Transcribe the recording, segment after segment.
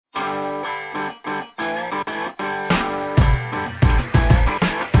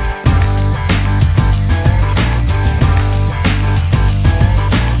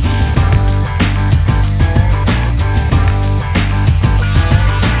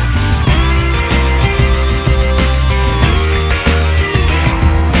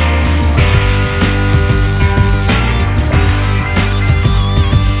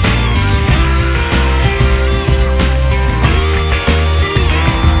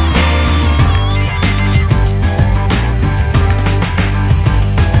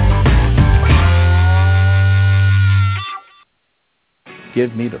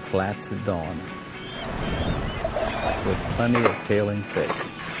give me the flats at dawn with plenty of tailing fish.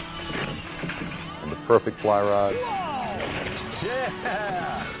 And the perfect fly rod.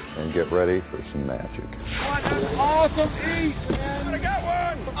 Yeah! And get ready for some magic. What an awesome eat, man! I got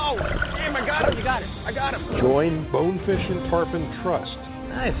one! Oh, damn, I got him! You got it. I got him. Join Bonefish and Tarpon Trust.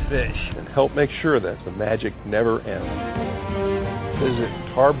 Nice fish. And help make sure that the magic never ends. Visit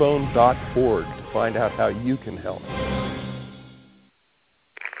tarbone.org to find out how you can help.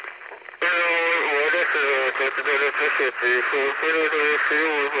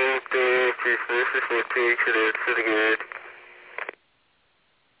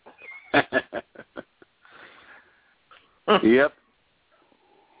 Yep.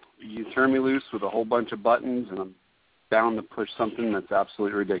 You turn me loose with a whole bunch of buttons, and I'm bound to push something that's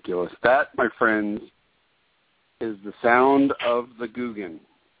absolutely ridiculous. That, my friends, is the sound of the Googan.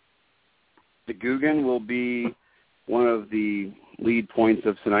 The Googan will be one of the lead points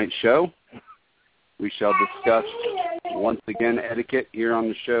of tonight's show. We shall discuss, once again, etiquette here on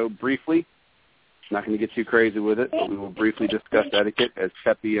the show briefly. I'm not going to get too crazy with it, but we will briefly discuss etiquette as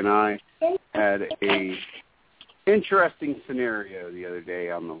Peppy and I had a interesting scenario the other day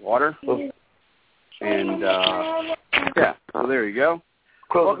on the water. And, yeah, so there you go.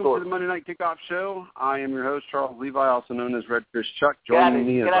 Welcome to the Monday Night Kickoff Show. I am your host, Charles Levi, also known as Redfish Chuck. Joining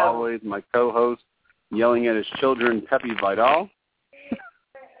me, as always, my co-host, yelling at his children, Peppy Vidal.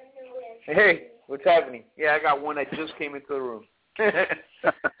 Hey, what's happening? Yeah, I got one that just came into the room.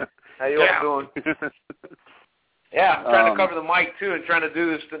 How you all doing? Yeah, I'm trying to cover the mic, too, and trying to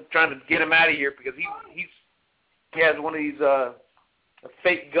do this, trying to get him out of here because he has one of these a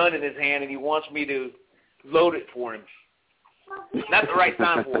fake gun in his hand, and he wants me to load it for him. Not the right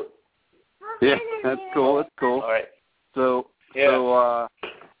time for it. Yeah, that's cool. That's cool. All right. So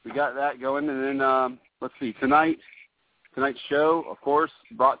we got that going, and then let's see. Tonight's show, of course,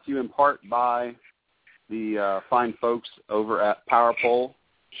 brought to you in part by the fine folks over at Power Pole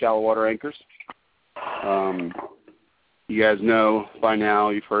Shallow Water Anchors. You guys know by now,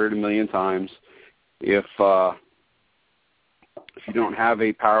 you've heard it a million times. If you don't have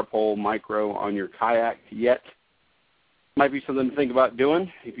a Power Pole micro on your kayak yet, might be something to think about doing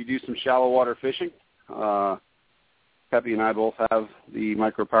if you do some shallow water fishing. Peppy and I both have the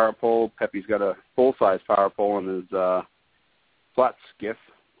micro Power Pole. Peppy's got a full-size Power Pole in his flat skiff,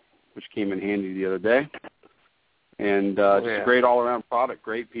 which came in handy the other day. And just a great all-around product,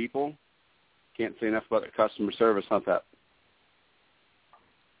 great people. Can't say enough about the customer service, not that.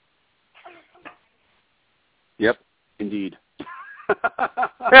 Yep, indeed.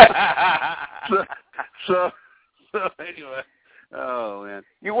 so anyway, oh man,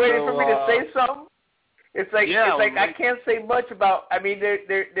 you waiting for me to say something? It's like I can't say much about. I mean,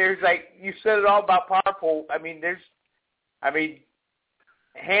 there's like you said it all about Power Pole. I mean,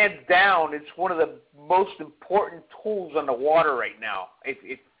 hands down, it's one of the most important tools on the water right now. If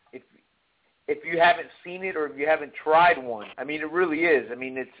you haven't seen it or if you haven't tried one, I mean, it really is. I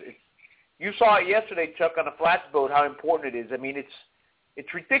mean, it's you saw it yesterday, Chuck, on the flats boat, how important it is. I mean, it's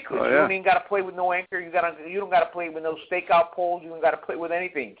ridiculous. You don't even got to play with no anchor. You don't got to play with no stakeout poles. You don't got to play with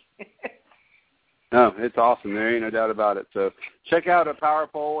anything. No, it's awesome. There ain't no doubt about it. So check out a Power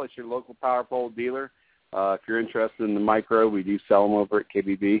Pole. It's your local Power Pole dealer. If you're interested in the micro, we do sell them over at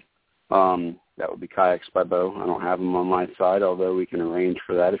KBB. That would be Kayaks by Bo. I don't have them on my side, although we can arrange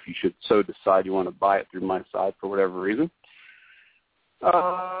for that if you should so decide you want to buy it through my side for whatever reason.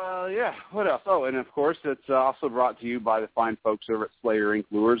 Yeah, what else? Oh, and of course, it's also brought to you by the fine folks over at Slayer Inc.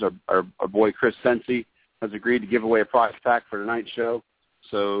 Lures. Our boy Chris Sensi has agreed to give away a prize pack for tonight's show.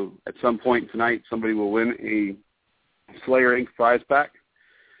 So at some point tonight, somebody will win a Slayer Inc. prize pack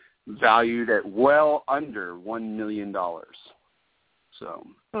valued at well under $1 million. So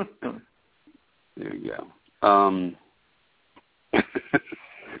there you go.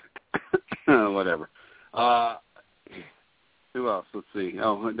 Whatever. Who else? Let's see.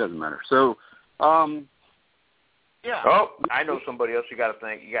 Oh, it doesn't matter. So, yeah. Oh, I know somebody else. We got to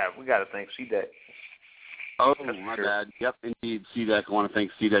thank CDEC. Oh, my bad. Yep, indeed, CDEC. I want to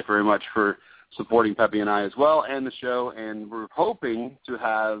thank CDEC very much for supporting Peppy and I as well and the show. And we're hoping to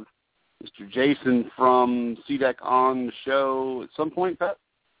have Mr. Jason from CDEC on the show at some point, Pep?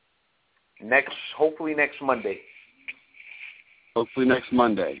 Hopefully next Monday. Hopefully next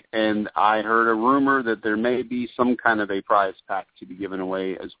Monday. And I heard a rumor that there may be some kind of a prize pack to be given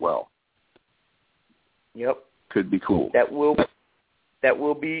away as well. Yep. Could be cool. That will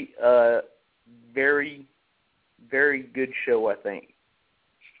be a very, very good show, I think.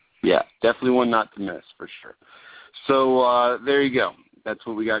 Yeah, definitely one not to miss for sure. So there you go. That's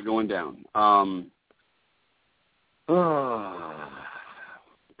what we got going down.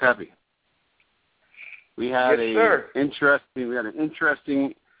 Peppy, we had Yes, an sir. interesting. We had an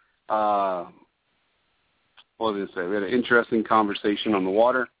interesting conversation on the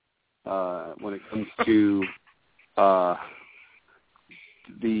water when it comes to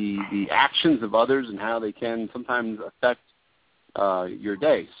the actions of others and how they can sometimes affect your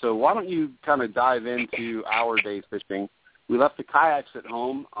day. So why don't you kind of dive into our day fishing? We left the kayaks at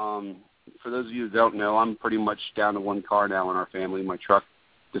home. For those of you who don't know, I'm pretty much down to one car now in our family. My truck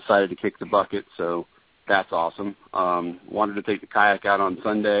decided to kick the bucket, so that's awesome. Wanted to take the kayak out on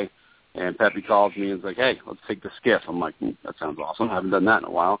Sunday, and Peppy calls me and is like, hey, let's take the skiff. I'm like, that sounds awesome. I haven't done that in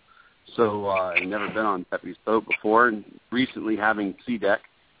a while. So I've never been on Peppy's boat before, and recently having Sea Deck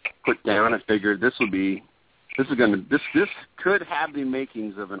put down, I figured this could have the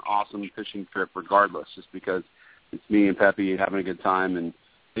makings of an awesome fishing trip regardless, just because it's me and Peppy having a good time, and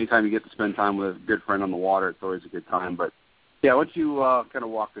anytime you get to spend time with a good friend on the water, it's always a good time. But, yeah, why don't you kind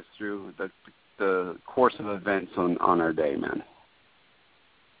of walk us through the course of events on our day, man?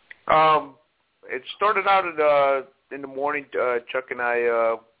 It started out in the morning. Chuck and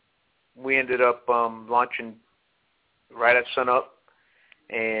I, we ended up launching right at sunup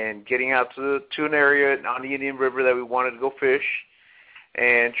and getting out to an area on the Indian River that we wanted to go fish.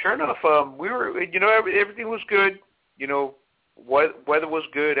 And sure enough, we were, everything was good. Weather was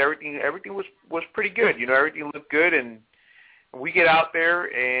good. Everything was pretty good. Everything looked good. And we get out there,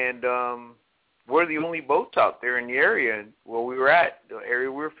 and we're the only boats out there in the area where we were at. The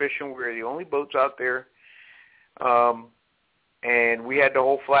area we were fishing, we were the only boats out there. And we had the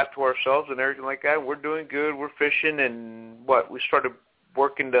whole flat to ourselves and everything like that. We're doing good. We're fishing, and we started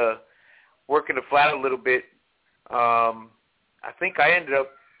working the flat a little bit. I think I ended up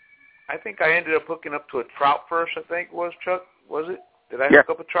hooking up to a trout first. I think was Chuck. Was it? Did I hook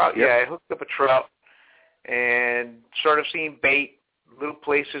up a trout? Yep. Yeah, I hooked up a trout and started seeing bait, little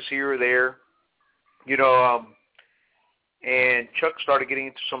places here or there. And Chuck started getting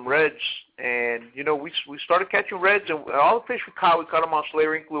into some reds, and we started catching reds, and all the fish we caught them on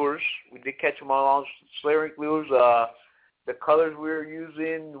Slayer lures. We did catch them all on Slayer lures. The colors we were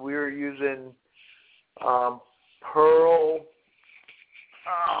using pearl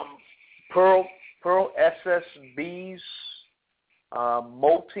SSBs,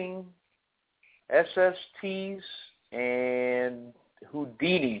 molting SSTs, and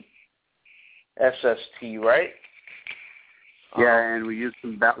Houdini SST, right? Yeah, and we used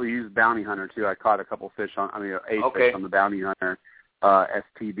Bounty Hunter too. I caught a couple fish fish on the Bounty Hunter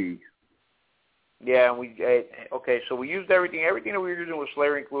STB. Yeah, and so we used everything. Everything that we were using was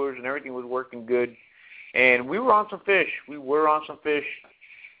Slayer lures, and everything was working good. And we were on some fish.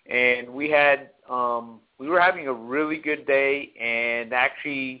 And we were having a really good day. And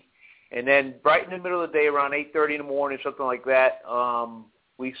then right in the middle of the day, around 8:30 in the morning, something like that,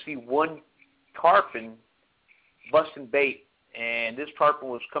 we see one tarpon busting bait. And this tarpon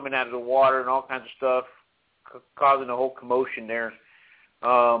was coming out of the water and all kinds of stuff, causing a whole commotion there.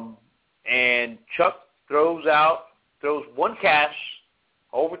 And Chuck throws one cast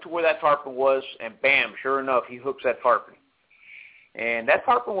over to where that tarpon was, and bam, sure enough, he hooks that tarpon. And that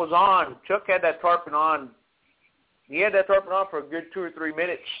tarpon was on. Chuck had that tarpon on. He had that tarpon on for a good 2 or 3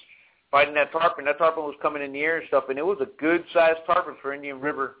 minutes fighting that tarpon. That tarpon was coming in the air and stuff, and it was a good-sized tarpon for Indian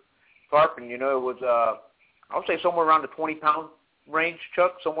River tarpon. It was, I would say somewhere around the 20-pound range,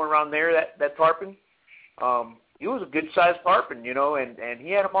 Chuck, somewhere around there, that tarpon. He was a good-sized tarpon, and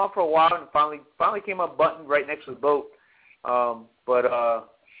he had him on for a while and finally came up buttoned right next to the boat. But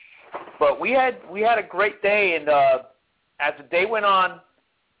we had a great day, and as the day went on,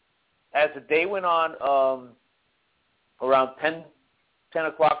 around 10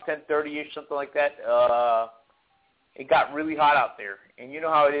 o'clock, 10:30ish, something like that, it got really hot out there. And you know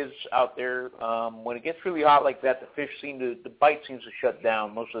how it is out there. When it gets really hot like that, the bite seems to shut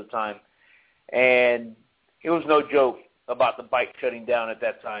down most of the time. And it was no joke about the bite shutting down at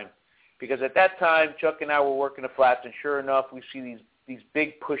that time. Because at that time, Chuck and I were working the flats, and sure enough, we see these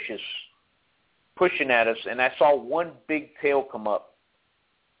big pushes pushing at us, and I saw one big tail come up.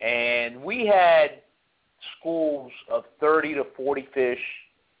 And we had schools of 30 to 40 fish.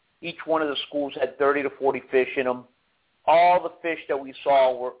 Each one of the schools had 30 to 40 fish in them. All the fish that we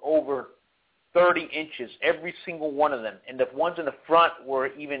saw were over 30 inches, every single one of them. And the ones in the front were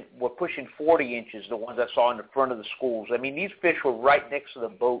pushing 40 inches, the ones I saw in the front of the schools. I mean, these fish were right next to the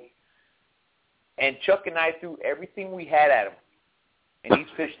boat. And Chuck and I threw everything we had at them. And these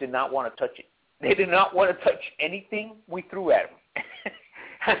fish did not want to touch it. They did not want to touch anything we threw at them.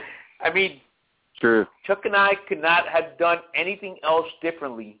 I mean, True. Chuck and I could not have done anything else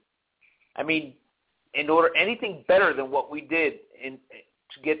differently. I mean, in order anything better than what we did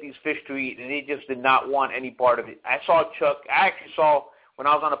to get these fish to eat, and they just did not want any part of it. I actually saw when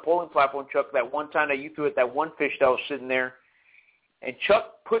I was on a polling platform, Chuck, that one time that you threw at that one fish that was sitting there, and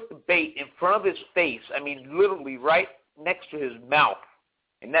Chuck put the bait in front of his face, I mean, literally right next to his mouth,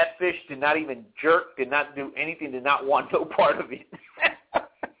 and that fish did not even jerk, did not do anything, did not want no part of it.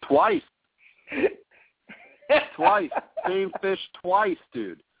 Twice. Same fish twice,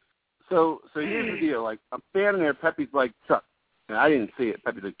 dude. So here's the deal. Like, I'm standing there, Pepe's like, Chuck. And I didn't see it.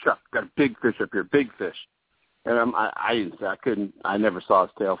 Pepe's like, Chuck, got a big fish up here, big fish. And I didn't see, I never saw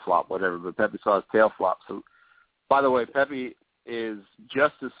his tail flop, whatever, but Pepe saw his tail flop. So, by the way, Pepe is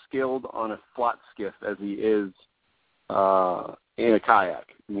just as skilled on a flat skiff as he is in a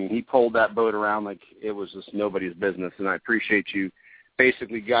kayak. I mean, he pulled that boat around like it was just nobody's business, and I appreciate you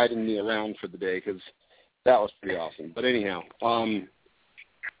basically guiding me around for the day because that was pretty awesome. But anyhow,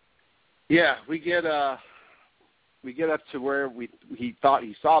 yeah, we get up to where he thought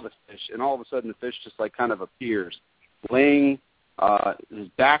he saw the fish, and all of a sudden the fish just like kind of appears, laying his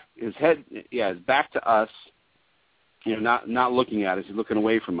back to us, you know, not looking at us, he's looking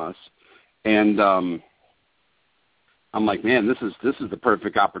away from us, and I'm like, man, this is the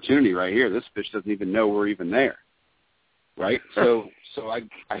perfect opportunity right here. This fish doesn't even know we're even there, right? So I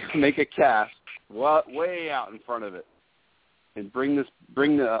make a cast way out in front of it, and bring the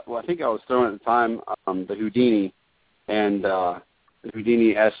I think I was throwing at the time the Houdini and the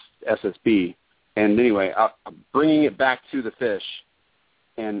Houdini SSB, and anyway, I'm bringing it back to the fish,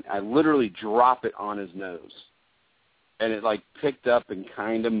 and I literally drop it on his nose, and it like picked up and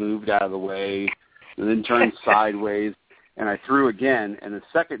kind of moved out of the way, and then turned sideways, and I threw again, and the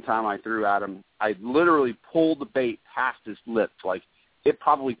second time I threw at him, I literally pulled the bait past his lips, like it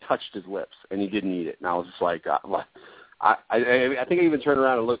probably touched his lips, and he didn't eat it, and I was just like, I think I even turned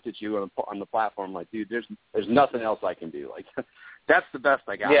around and looked at you on the platform, like, dude, there's nothing else I can do, like, that's the best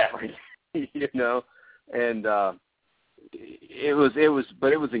I got, like, you know, and it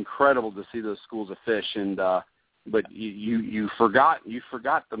was incredible to see those schools of fish, and but you forgot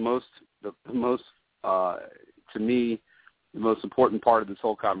the most to me, the most important part of this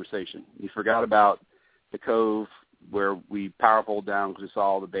whole conversation. You forgot about the cove where we power pulled down because we saw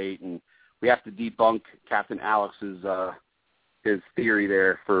all the bait, and we have to debunk Captain Alex's his theory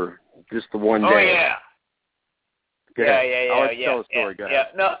there for just the one day. Oh, yeah. I'll let you tell the story. Go ahead.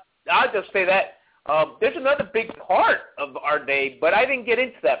 No, I'll just say that there's another big part of our day, but I didn't get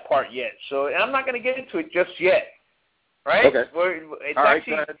into that part yet, and I'm not going to get into it just yet, right? Okay.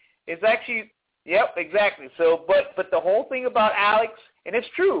 It's actually, yep, exactly. So, but the whole thing about Alex, and it's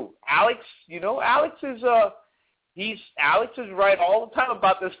true, Alex, you know, Alex is right all the time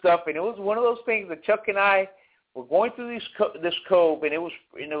about this stuff, and it was one of those things that Chuck and I were going through this cove, and it was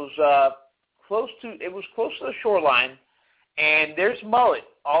close to the shoreline, and there's mullet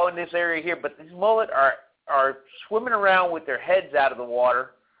all in this area here, but these mullet are swimming around with their heads out of the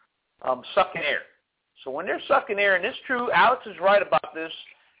water, sucking air. So when they're sucking air, and it's true, Alex is right about this.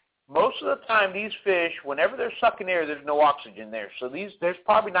 Most of the time, these fish, whenever they're sucking air, there's no oxygen there. So there's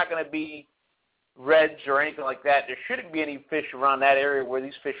probably not going to be reds or anything like that. There shouldn't be any fish around that area where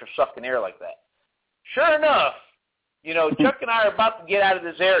these fish are sucking air like that. Sure enough, you know, Chuck and I are about to get out of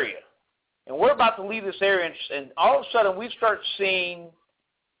this area, and we're about to leave this area, and all of a sudden we start seeing,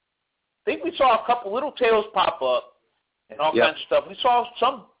 I think we saw a couple little tails pop up and all kinds of stuff. We saw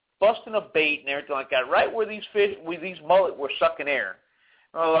some busting a bait and everything like that, right where these mullet were sucking air.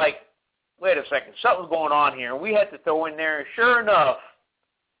 And we're like, wait a second, something's going on here. And we had to throw in there, and sure enough,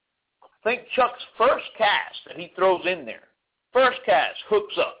 I think Chuck's first cast that he throws in there, first cast,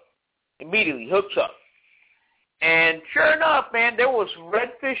 hooks up. Immediately hooks up. And sure enough, man, there was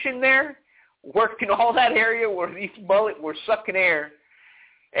redfish in there working all that area where these mullet were sucking air.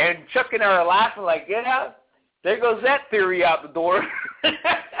 And Chuck and I are laughing like, yeah, there goes that theory out the door.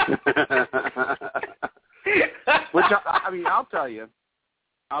 Which, I mean, I'll tell you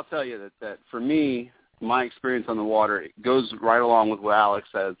that for me, my experience on the water, it goes right along with what Alex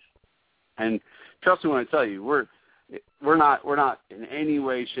says. And trust me when I tell you, we're not in any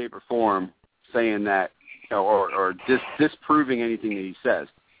way, shape, or form saying that, you know, or disproving anything that he says.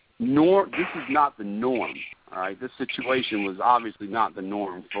 This is not the norm. All right, this situation was obviously not the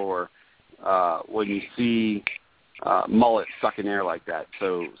norm for when you see mullet sucking air like that.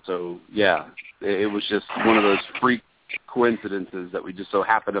 So yeah, it was just one of those freak coincidences that we just so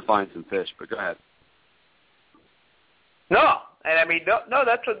happened to find some fish. But go ahead. No, and I mean no,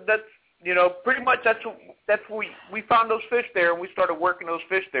 that's you know, pretty much that's we found those fish there, and we started working those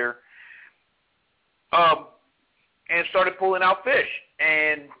fish there, and started pulling out fish,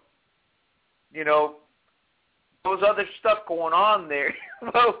 and you know, those other stuff going on there.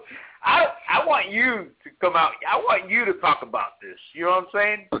 Well, I want you to come out. I want you to talk about this. You know what I'm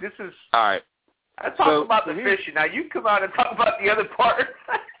saying? This is all right. I talk about the fishing. Now you come out and talk about the other part.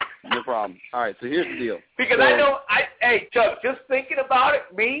 No problem. All right, so here's the deal. Because hey, Chuck, just thinking about it,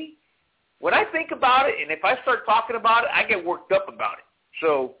 when I think about it, and if I start talking about it, I get worked up about it.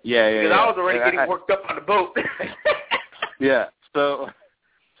 So because I was already getting worked up on the boat. Yeah. So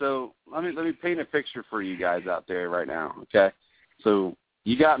let me paint a picture for you guys out there right now. Okay. So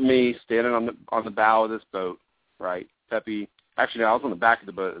you got me standing on the bow of this boat, right? Pepe. Actually, no, I was on the back of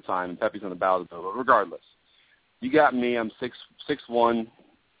the boat at the time, and Pepe's on the bow of the boat. But regardless, you got me. I'm 6'1"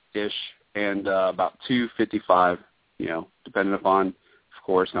 and about 255. You know, depending upon, of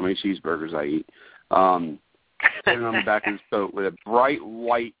course, how many cheeseburgers I eat. Standing on the back of this boat with a bright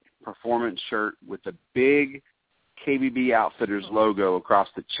white performance shirt with a big KBB Outfitters logo across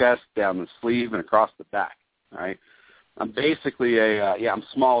the chest, down the sleeve, and across the back. Right. I'm basically I'm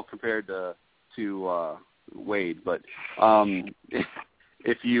small compared to Wade, but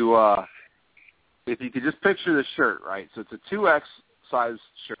if you could just picture the shirt, right? So it's a 2X size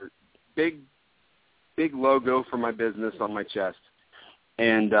shirt, big logo for my business on my chest,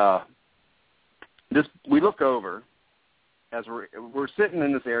 and we look over as we're sitting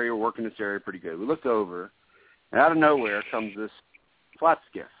in this area, we're working this area pretty good. We look over, and out of nowhere comes this flat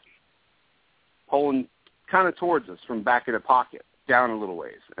skiff pulling kind of towards us from back of the pocket, down a little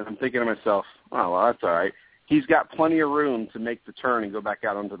ways. And I'm thinking to myself, oh, well, that's all right. He's got plenty of room to make the turn and go back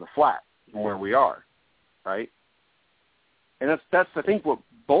out onto the flat from where we are, right? And that's I think, what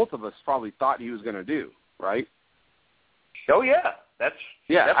both of us probably thought he was going to do, right? Oh, yeah.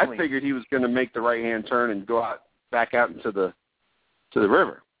 Definitely. I figured he was going to make the right-hand turn and go back out into the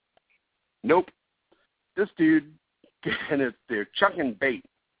river. Nope. This dude, and they're chucking bait.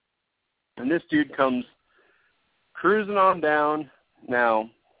 And this dude comes cruising on down. Now,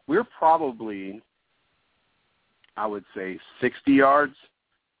 we're probably, I would say, 60 yards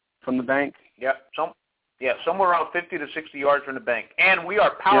from the bank. Yep. Somewhere around 50 to 60 yards from the bank. And we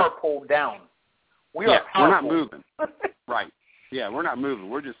are power poled down. We're not moving. Right. Yeah, we're not moving.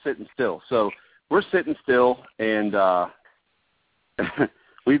 We're just sitting still. So we're sitting still, and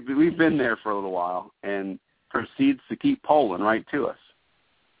we've been there for a little while, and proceeds to keep poling right to us.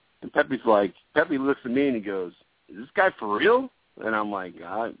 And Pepe looks at me and he goes, "Is this guy for real?" And I'm like,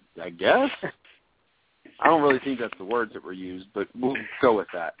 I guess. I don't really think that's the words that were used, but we'll go with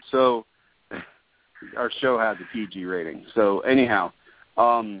that. So our show has a PG rating. So anyhow,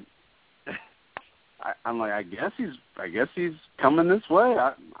 I'm like, I guess he's coming this way.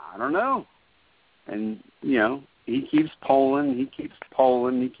 I don't know. And you know, he keeps poling.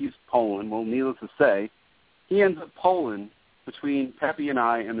 Well, needless to say, he ends up poling between Pepe and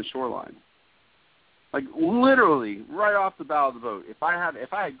I and the shoreline. Like literally right off the bow of the boat. If I had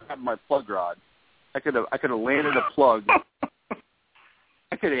grabbed my plug rod, I could have landed a plug.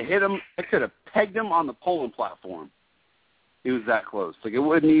 I could have hit him. I could have pegged him on the poling platform. It was that close. Like it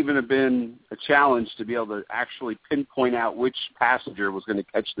wouldn't even have been a challenge to be able to actually pinpoint out which passenger was going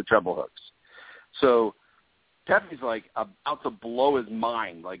to catch the treble hooks. So Pepe's like about to blow his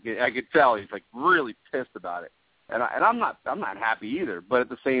mind. Like I could tell he's like really pissed about it. And I'm not happy either. But at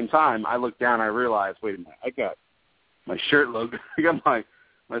the same time, I look down, I realize, wait a minute, I got my shirt logo, I got my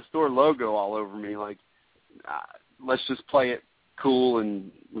store logo all over me. Like, let's just play it cool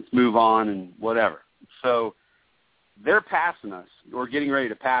and let's move on and whatever. So they're passing us, or getting ready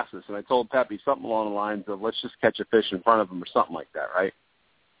to pass us, and I told Pepe something along the lines of, let's just catch a fish in front of them or something like that, right?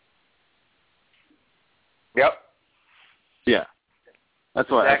 Yep. Yeah. That's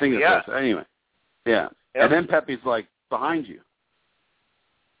what I think. That's what, anyway. Yeah. Yep. And then Pepe's like, behind you.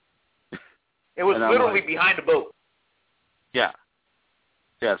 It was literally like, behind the boat. Yeah.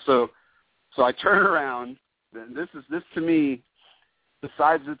 Yeah. So I turn around. And this to me,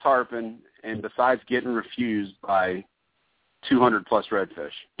 besides the tarpon and besides getting refused by 200 plus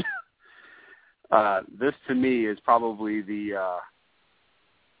redfish, this to me is probably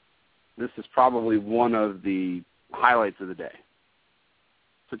one of the highlights of the day.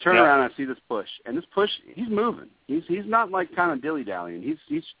 So turn around and I see this push, and this push, he's moving. He's not like kind of dilly-dallying.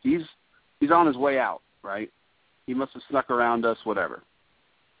 He's on his way out, right? He must have snuck around us, whatever.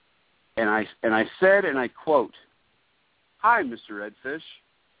 And I said, and I quote, "Hi, Mr. Redfish.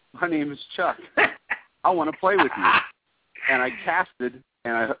 My name is Chuck. I want to play with you." And I casted,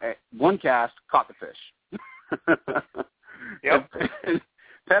 and one cast caught the fish. Yep. And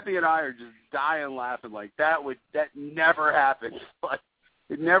Pepe and I are just dying laughing like that never happens. Like,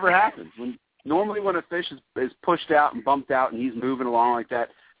 it never happens. Normally when a fish is pushed out and bumped out and he's moving along like that,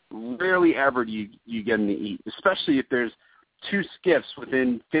 rarely ever do you get them to eat, especially if there's two skiffs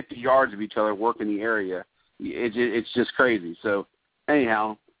within 50 yards of each other working the area. It's just crazy. So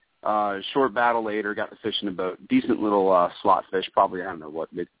anyhow, short battle later, got the fish in the boat. Decent little slot fish, probably, I don't know what,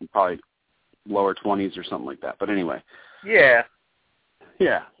 probably lower 20s or something like that. But anyway. Yeah.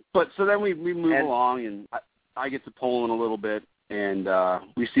 Yeah. But so then we move along, and I get to pulling a little bit, and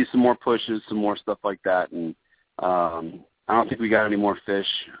we see some more pushes, some more stuff like that. And I don't think we got any more fish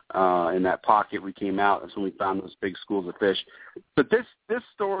in that pocket we came out. That's when we found those big schools of fish. But this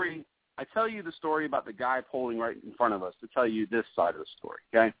story, I tell you the story about the guy pulling right in front of us to tell you this side of the story,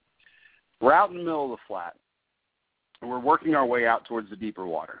 okay? We're out in the middle of the flat, and we're working our way out towards the deeper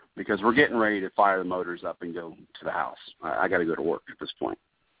water because we're getting ready to fire the motors up and go to the house. I got to go to work at this point.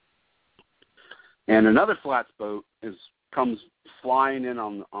 And another flats boat comes flying in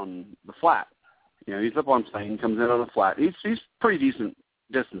on the flat. You know, he's up on plane, comes in on the flat. He's pretty decent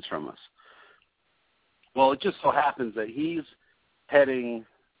distance from us. Well, it just so happens that he's heading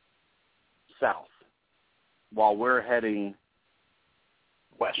south while we're heading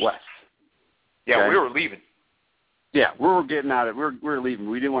west. Yeah, okay? we were leaving. Yeah, we were getting out of it. We were leaving.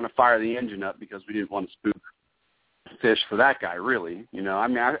 We didn't want to fire the engine up because we didn't want to spook fish for that guy, really. You know, I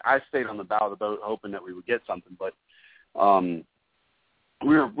mean, I stayed on the bow of the boat hoping that we would get something, but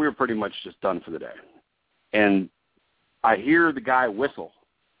we were pretty much just done for the day. And I hear the guy whistle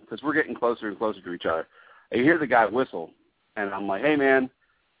because we're getting closer and closer to each other. I hear the guy whistle, and I'm like, hey, man,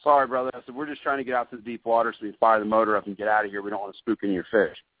 sorry, brother. I said, we're just trying to get out to the deep water so we can fire the motor up and get out of here. We don't want to spook any of your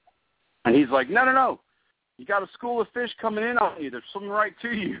fish. And he's like, no. You got a school of fish coming in on you. They're swimming right to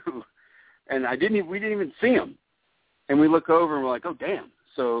you. And we didn't even see them. And we look over, and we're like, oh, damn.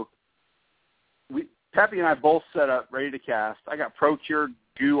 So Peppy and I both set up, ready to cast. I got Procure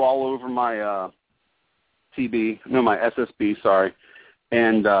goo all over my my SSB, sorry.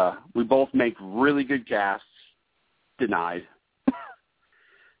 And we both make really good casts. Denied.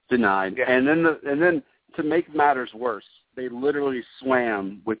 Yeah. And then to make matters worse, they literally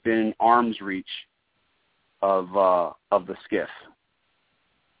swam within arm's reach of the skiff,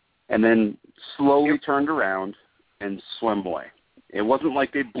 and then slowly turned around and swam away. It wasn't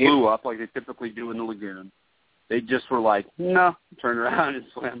like they blew up like they typically do in the lagoon. They just were like, no, turned around and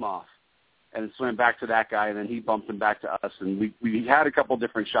swam off, and swam back to that guy, and then he bumped him back to us, and we had a couple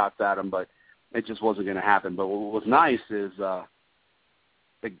different shots at him, but it just wasn't going to happen. But what was nice is the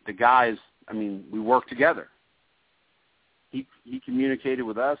guys, I mean, we worked together. He communicated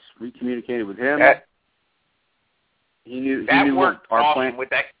with us. We communicated with him. He knew worked our awesome plan. With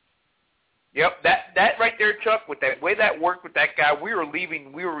that. Yep, that right there, Chuck, with that way that worked with that guy, we were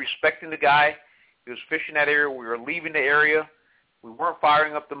leaving. We were respecting the guy. He was fishing that area. We were leaving the area. We weren't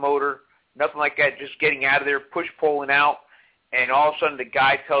firing up the motor, nothing like that, just getting out of there, push-pulling out, and all of a sudden the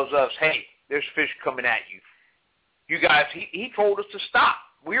guy tells us, hey, there's fish coming at you. You guys, he told us to stop.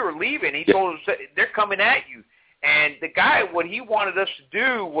 We were leaving. He told us they're coming at you. And the guy, what he wanted us to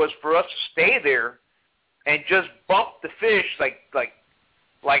do was for us to stay there and just bump the fish like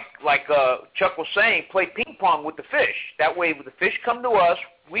Chuck was saying, play ping pong with the fish. That way, when the fish come to us,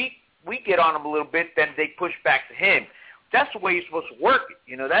 we get on them a little bit, then they push back to him. That's the way you're supposed to work it.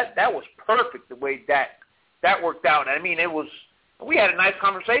 You know, that was perfect the way that worked out. I mean, we had a nice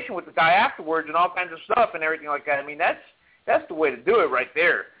conversation with the guy afterwards and all kinds of stuff and everything like that. I mean, that's the way to do it right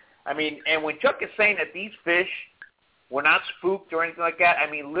there. I mean, and when Chuck is saying that these fish were not spooked or anything like that, I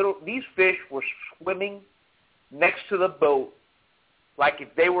mean, these fish were swimming next to the boat like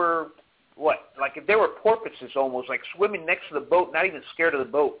if they were porpoises almost, like swimming next to the boat, not even scared of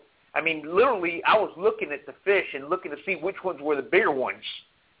the boat. I mean, literally, I was looking at the fish and looking to see which ones were the bigger ones,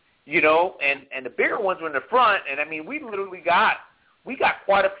 you know, and the bigger ones were in the front. And I mean, we got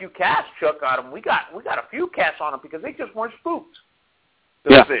quite a few casts, Chuck, on them. We got a few casts on them because they just weren't spooked.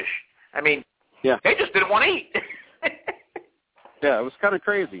 Those fish. I mean, they just didn't want to eat. Yeah, it was kind of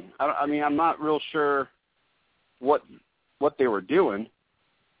crazy. I mean, I'm not real sure what they were doing,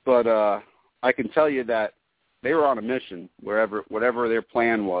 but I can tell you that they were on a mission. Whatever their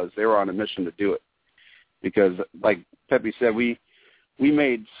plan was, they were on a mission to do it. Because, like Pepe said, we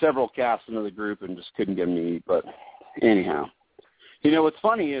made several casts into the group and just couldn't get them to eat. But anyhow, you know what's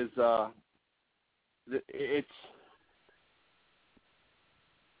funny is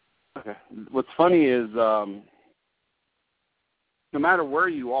what's funny is no matter where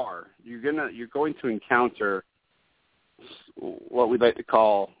you are, you're going to encounter what we like to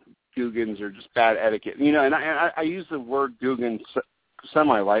call googans or just bad etiquette. You know, and I use the word googan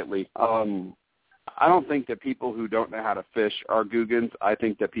semi-lightly. I don't think that people who don't know how to fish are googans. I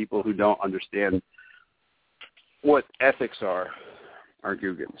think that people who don't understand what ethics are are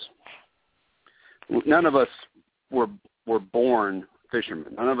Googans. None of us were born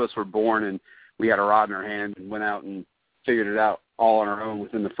fishermen. None of us were born and we had a rod in our hand and went out and figured it out all on our own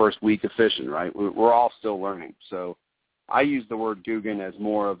within the first week of fishing, right? We're all still learning. So I use the word Googan as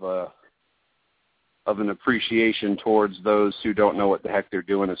more of an appreciation towards those who don't know what the heck they're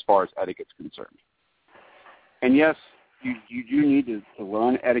doing as far as etiquette's concerned. And yes, you do need to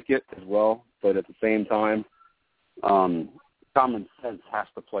learn etiquette as well, but at the same time, common sense has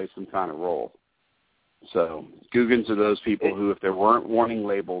to play some kind of role. So Googans are those people who, if there weren't warning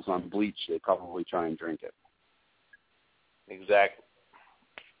labels on bleach, they'd probably try and drink it. Exactly.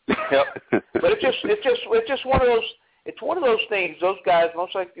 Yep. But it's just one of those. It's one of those things. Those guys,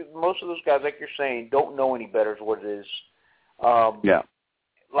 most of those guys, like you're saying, don't know any better. Is what it is. Yeah.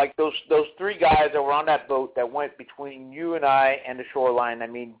 Like those 3 guys that were on that boat that went between you and I and the shoreline. I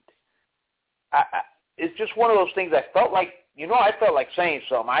mean, it's just one of those things. I felt like saying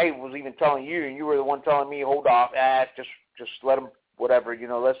something. I was even telling you, and you were the one telling me, hold off, just let them, whatever,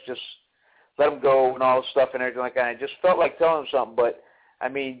 let's just let them go and all this stuff and everything like that. I just felt like telling them something, but I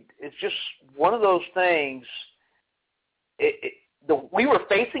mean, it's just one of those things. We were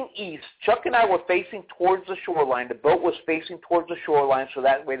facing east. Chuck and I were facing towards the shoreline. The boat was facing towards the shoreline, so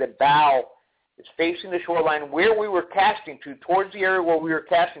that way the bow is facing the shoreline where we were casting to, towards the area where we were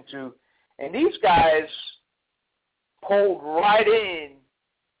casting to. And these guys pulled right in,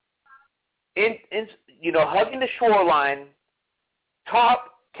 hugging the shoreline, top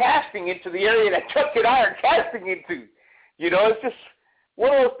casting into the area that Chuck and I are casting into. It's just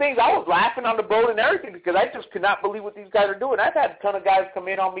one of those things. I was laughing on the boat and everything because I just could not believe what these guys are doing. I've had a ton of guys come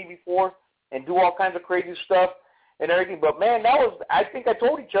in on me before and do all kinds of crazy stuff and everything. But, man, I think I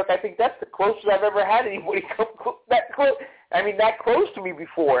told you, Chuck, I think that's the closest I've ever had anybody come that close. I mean, that close to me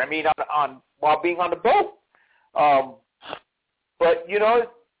before. I mean, while being on the boat. But, it's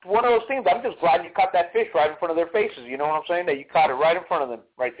one of those things. I'm just glad you caught that fish right in front of their faces. You know what I'm saying? That you caught it right in front of them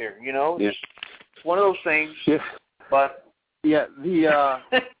right there, Yeah. It's one of those things. Yeah. But yeah,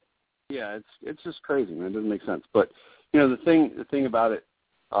 it's just crazy, man. It doesn't make sense. But, the thing about it,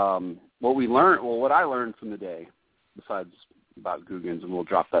 what I learned from the day, besides about Googans, and we'll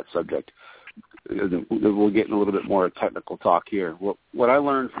drop that subject, we'll get in a little bit more technical talk here. What I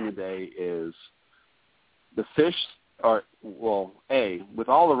learned from the day is the fish are, with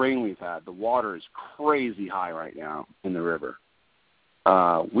all the rain we've had, the water is crazy high right now in the river.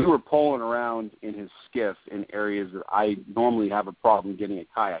 We were pulling around in his skiff in areas that I normally have a problem getting a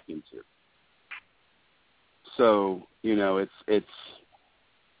kayak into. So,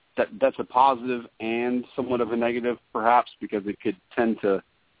 that's a positive and somewhat of a negative, perhaps, because it could tend to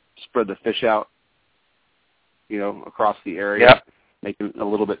spread the fish out, across the area, yep. Making it a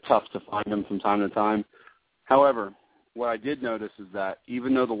little bit tough to find them from time to time. However, what I did notice is that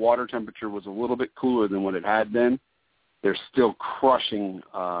even though the water temperature was a little bit cooler than what it had been, they're still crushing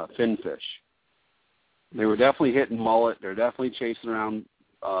finfish. They were definitely hitting mullet. They're definitely chasing around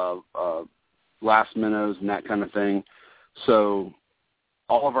glass minnows and that kind of thing. So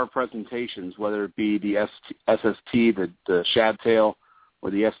all of our presentations, whether it be the SST, the shad tail, or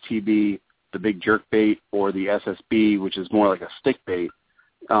the STB, the big jerk bait, or the SSB, which is more like a stick bait,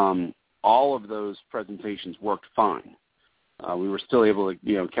 all of those presentations worked fine. We were still able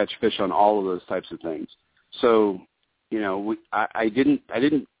to, catch fish on all of those types of things. So, I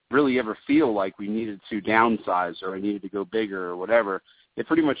didn't really ever feel like we needed to downsize or I needed to go bigger or whatever. It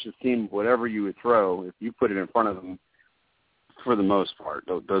pretty much just seemed whatever you would throw, if you put it in front of them, for the most part,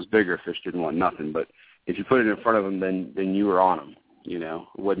 those bigger fish didn't want nothing. But if you put it in front of them, then you were on them. It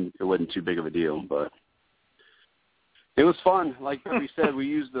wasn't too big of a deal, but it was fun. Like we said, we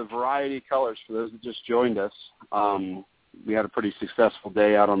used a variety of colors for those that just joined us. We had a pretty successful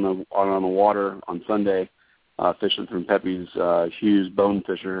day out on the water on Sunday, fishing from Pepe's Hughes Bone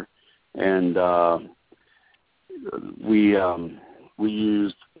Fisher, and we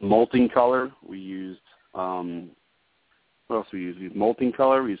used molting color. We used what else we used? We used molting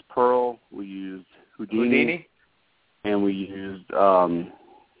color. We used pearl. We used Houdini. And we used, I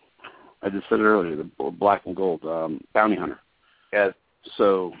just said it earlier, the black and gold, bounty hunter. Yeah.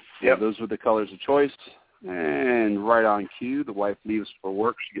 So those were the colors of choice. And right on cue, the wife leaves for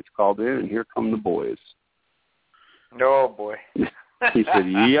work. She gets called in, and here come the boys. Oh, boy. He said,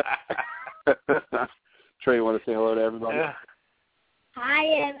 yep. Trey, you want to say hello to everybody? Yeah. Hi,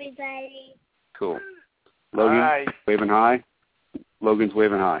 everybody. Cool. Logan, hi. Waving hi? Logan's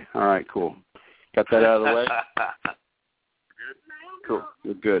waving hi. All right, cool. Got that out of the way? Cool.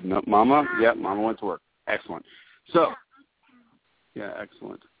 You're good. No, Mama? Yep, Mama went to work. Excellent. So,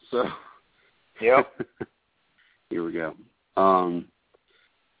 excellent. So, yep. Here we go.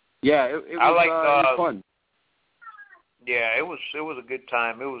 Yeah, it was fun. Yeah, it was a good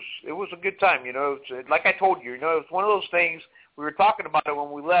time. It was a good time. You know, like I told you, it's one of those things. We were talking about it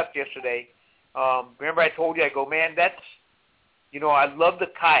when we left yesterday. Remember I told you, I go, man, that's, I love the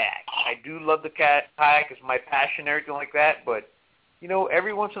kayak. I do love the kayak. It's my passion and everything like that. But,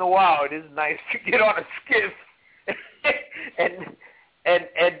 every once in a while it is nice to get on a skiff and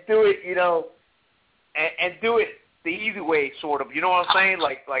do it, and do it the easy way, sort of. You know what I'm saying?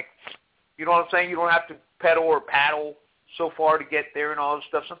 Like, you know what I'm saying? You don't have to pedal or paddle so far to get there and all this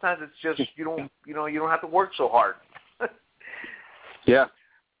stuff. Sometimes it's just you don't have to work so hard. Yeah.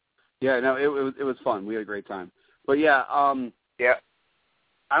 Yeah, no, it was fun. We had a great time. But yeah, yeah.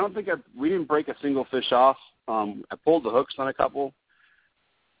 I don't think we didn't break a single fish off. I pulled the hooks on a couple.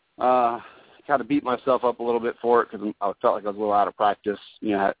 Kind of beat myself up a little bit for it because I felt like I was a little out of practice.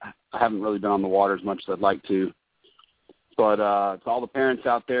 I haven't really been on the water as much as I'd like to. But to all the parents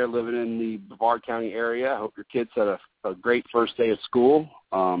out there living in the Brevard County area, I hope your kids had a great first day of school.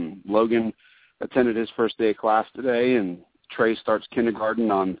 Logan attended his first day of class today, and Trey starts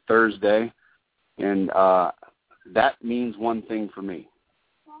kindergarten on Thursday. And that means one thing for me.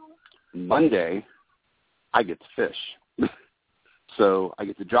 Monday, I get to fish. So I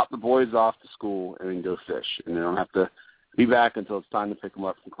get to drop the boys off to school and then go fish. And I don't have to be back until it's time to pick them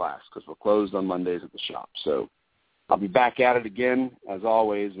up from class because we're closed on Mondays at the shop. So I'll be back at it again, as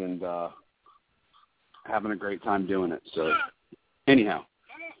always, and having a great time doing it. So anyhow,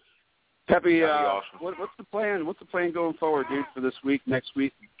 Peppy, awesome. What's the plan? What's the plan going forward, dude, for this week, next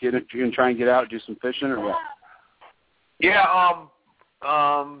week? You going to try and get out, do some fishing, or what? Yeah,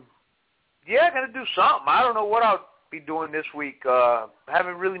 I'm going to do something. I don't know what I'll be doing this week. I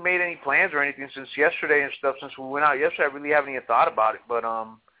haven't really made any plans or anything since yesterday and stuff. Since we went out yesterday, I really haven't even thought about it. But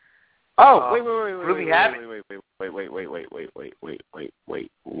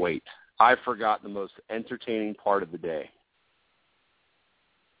wait. I forgot the most entertaining part of the day.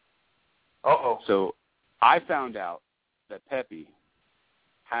 Uh-oh. So I found out that Peppy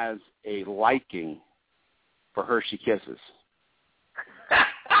has a liking for Hershey Kisses.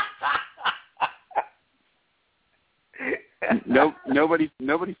 Nobody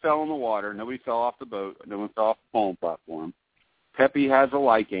fell in the water. Nobody fell off the boat. No one fell off the pole platform. Peppy has a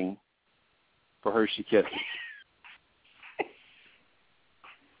liking for Hershey Kisses.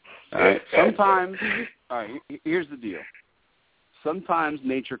 All right. Sometimes, all right, here's the deal. Sometimes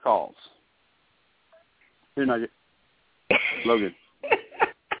nature calls. Here, Nugget.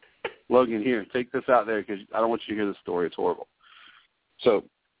 Logan, here, take this out there because I don't want you to hear the story. It's horrible. So,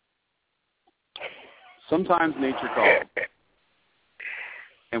 sometimes nature calls.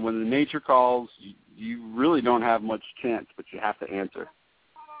 And when the nature calls, you really don't have much chance, but you have to answer.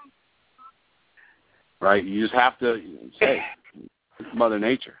 Right? You just have to say, it's Mother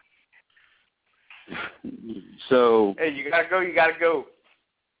Nature. So, hey, you gotta go.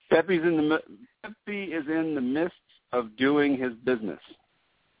 Peppy is in the midst of doing his business.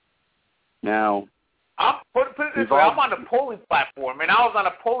 Now, put it this way, I'm on a polling platform, and I was on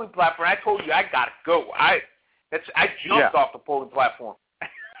a polling platform. I told you I gotta go. I jumped off the polling platform.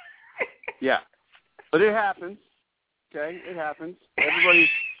 Yeah, but it happens. Okay, it happens.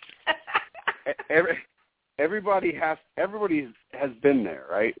 Everybody has been there,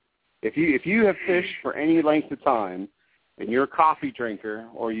 right? If you have fished for any length of time, and you're a coffee drinker,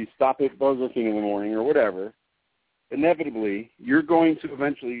 or you stop at Burger King in the morning, or whatever, inevitably you're going to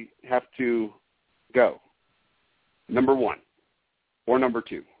eventually have to go. Number one, or number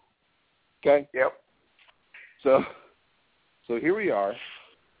two. Okay. Yep. So here we are.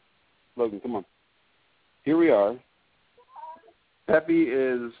 Logan, come on. Here we are. Peppy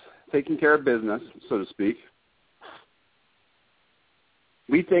is taking care of business, so to speak.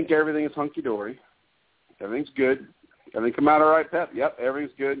 We think everything is hunky-dory. Everything's good. Everything come out all right, Pep? Yep,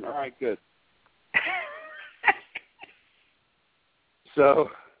 everything's good. All right, good. So,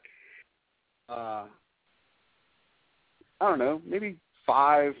 I don't know, maybe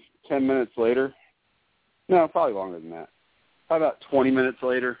 5-10 minutes later. No, probably longer than that. Probably about 20 minutes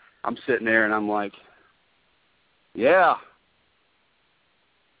later, I'm sitting there and I'm like, yeah,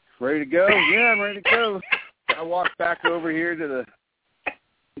 ready to go? Yeah, I'm ready to go. I walk back over here to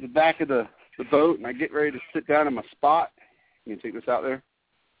the back of the boat, and I get ready to sit down in my spot. You can take this out there.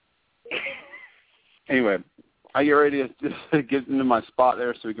 Anyway, I get ready to just get into my spot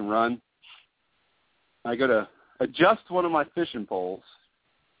there so we can run. I go to adjust one of my fishing poles.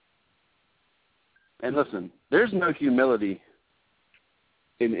 And listen, there's no humility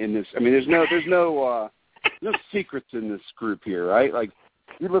in this. I mean, there's no secrets in this group here, right? Like,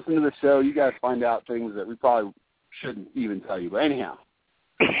 you listen to the show, you guys find out things that we probably shouldn't even tell you. But anyhow,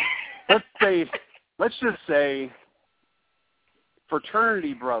 let's just say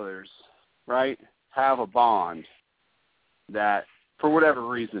fraternity brothers, right, have a bond that, for whatever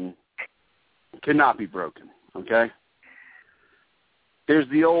reason, cannot be broken, okay? There's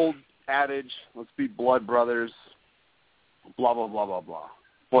the old adage, let's be blood brothers, blah, blah, blah, blah, blah,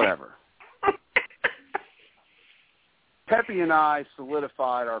 whatever. Peppy and I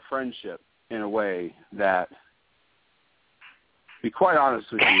solidified our friendship in a way that, to be quite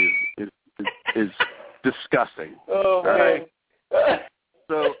honest with you, is disgusting. Oh, right? man.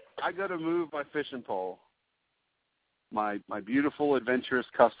 So I go to move my fishing pole, my beautiful adventurous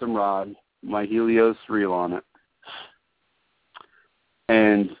custom rod, my Helios reel on it,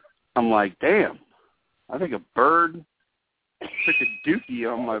 and I'm like, damn, I think a bird took a dookie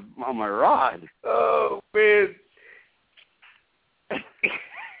on my rod. Oh, man.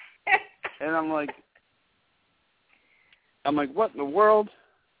 And I'm like, what in the world?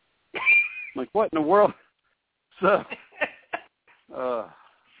 I'm like, what in the world? So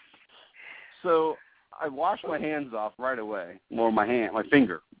I washed my hands off right away. Or my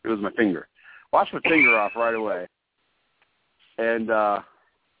finger. It was my finger. Washed my finger off right away. And I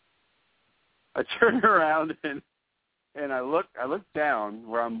turned around and I look down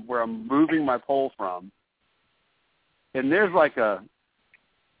where I'm moving my pole from. And there's like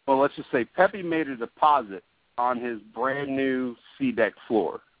let's just say Peppy made a deposit on his brand new sea deck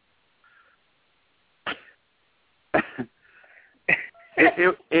floor.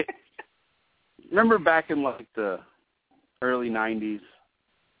 it remember back in like the early 90s,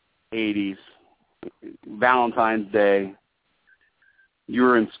 80s, Valentine's Day, you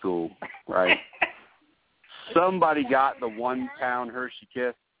were in school, right? Somebody got the 1 pound Hershey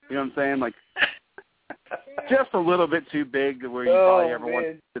Kiss. You know what I'm saying? Like, just a little bit too big to where you probably ever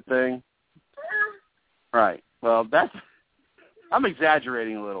wanted the thing. Right. Well, I'm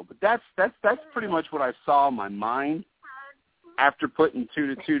exaggerating a little, but that's pretty much what I saw in my mind after putting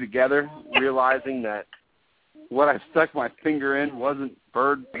 2 to 2 together, realizing that what I stuck my finger in wasn't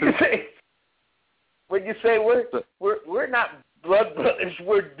bird poop. When you say we're not blood brothers,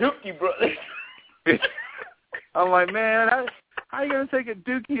 we're dookie brothers. I'm like, man, how are you gonna take a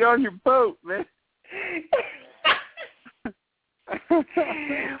dookie on your boat, man?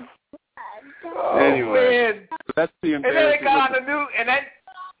 Anyway, man. That's the embarrassing. And then it got on the new,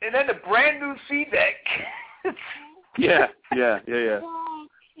 and then the brand new sea deck. Yeah.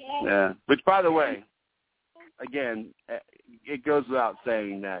 Which, by the way, again, it goes without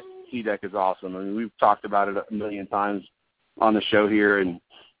saying that sea deck is awesome. I mean, we've talked about it a million times on the show here, and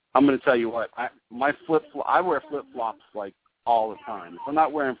I'm going to tell you what, I wear flip-flops like all the time. If I'm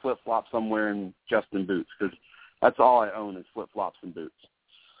not wearing flip-flops, I'm wearing Justin boots, because that's all I own is flip-flops and boots.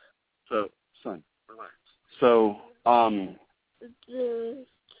 So, son, relax. So,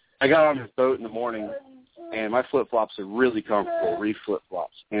 I got on this boat in the morning, and my flip-flops are really comfortable, Reef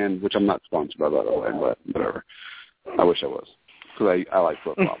flip-flops, and which I'm not sponsored by the way, but whatever. I wish I was, because I like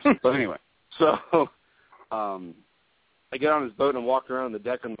flip-flops. But anyway, so I get on this boat and walk around the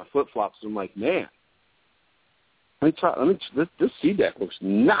deck on my flip-flops, and I'm like, man, this sea deck looks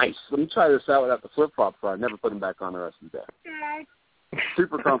nice. Let me try this out without the flip-flops on. I never put them back on the rest of the deck.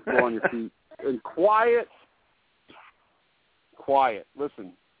 Super comfortable on your feet. And quiet.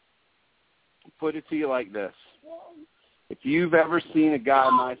 Listen, put it to you like this. If you've ever seen a guy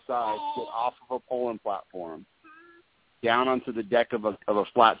my size get off of a poling platform down onto the deck of a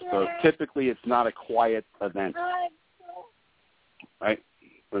flat boat, typically it's not a quiet event. Right?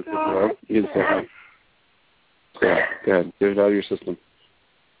 You can say hi. Yeah, go ahead. Get it out of your system.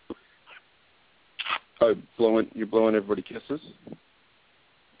 Oh, you're blowing everybody kisses?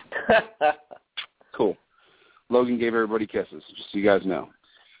 Cool. Logan gave everybody kisses, just so you guys know.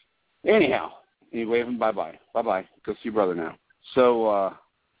 Anyhow, you wave him bye-bye. Bye-bye. Go see your brother now. So,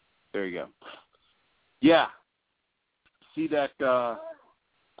 there you go. Yeah. Sea deck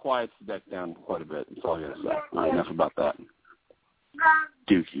quiets the deck down quite a bit. That's all I got to say. All right, enough about that.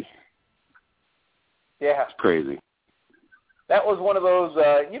 Dookie. Yeah. It's crazy. That was one of those,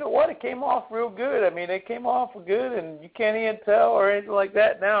 you know what, it came off real good. I mean, it came off good, and you can't even tell or anything like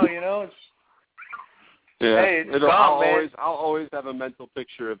that now, you know. I'll always have a mental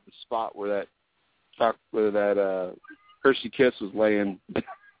picture of the spot where that Hershey Kiss was laying,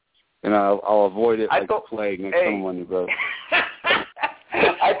 and I'll avoid it like the plague next time on the boat.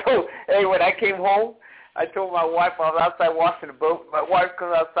 When I came home, I told my wife, I was outside washing the boat. My wife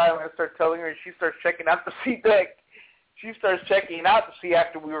comes outside, and I start telling her, and she starts checking out the sea deck. She starts checking out to see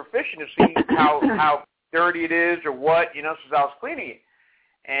after we were fishing to see how dirty it is or what, you know, since I was cleaning it.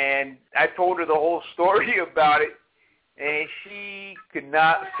 And I told her the whole story about it. and she could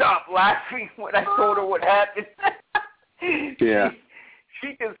not stop laughing when I told her what happened. Yeah.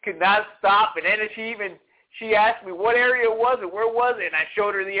 She just could not stop, and then she asked me what area it was and where was it, and I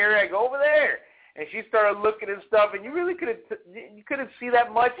showed her the area. I go, over there, and she started looking and stuff, and you really couldn't see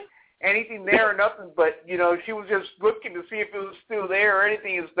that much anything there or nothing, but you know, she was just looking to see if it was still there or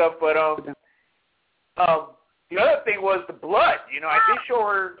anything and stuff. But the other thing was the blood. You know, I did show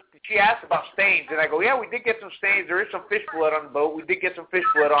her. She asked about stains, and I go, yeah, we did get some stains. There is some fish blood on the boat. We did get some fish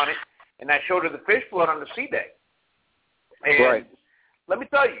blood on it, and I showed her the fish blood on the sea deck. And right. Let me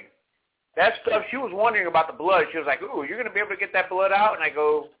tell you, that stuff, she was wondering about the blood. She was like, ooh, you're going to be able to get that blood out? And I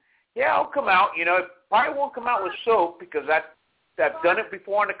go, yeah, I'll come out. You know, it probably won't come out with soap because I've done it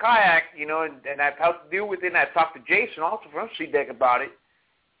before on the kayak, you know, and I've helped deal with it, and I've talked to Jason also from Sea Deck about it.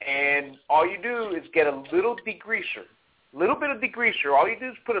 And all you do is get a little degreaser, a little bit of degreaser. All you do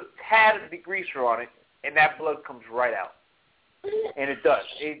is put a tad of degreaser on it, and that blood comes right out. And it does.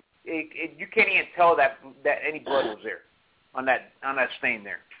 You can't even tell that any blood was there on that stain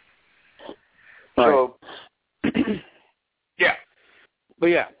there. Right. So, yeah. But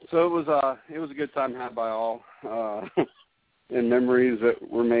yeah, so it was a good time had by all, and memories that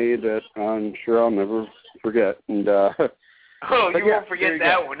were made that I'm sure I'll never forget. And you won't forget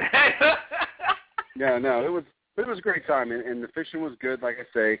that one. Yeah, no, it was a great time, and the fishing was good. Like I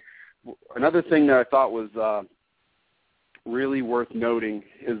say, another thing that I thought was really worth noting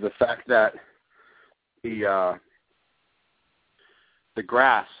is the fact that the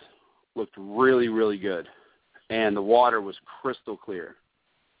grass looked really, really good, and the water was crystal clear.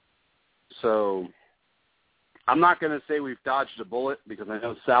 So I'm not going to say we've dodged a bullet because I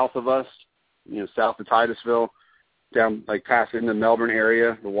know south of us, you know, south of Titusville, down like past in the Melbourne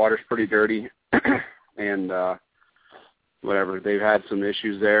area, the water's pretty dirty, and whatever, they've had some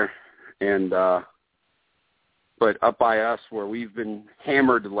issues there, and but up by us where we've been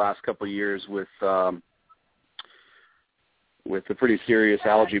hammered the last couple of years with a pretty serious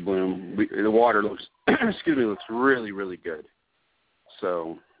algae bloom, the water looks looks really, really good.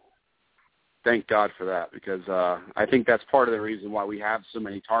 So thank God for that, because I think that's part of the reason why we have so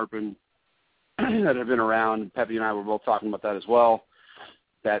many tarpon that have been around. Peppy and I were both talking about that as well,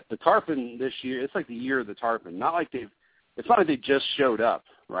 that the tarpon this year, it's like the year of the tarpon. It's not like they just showed up,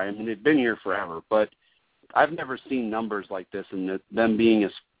 right? I mean, they've been here forever, but I've never seen numbers like this and them being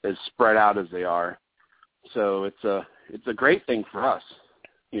as spread out as they are. So it's a great thing for us,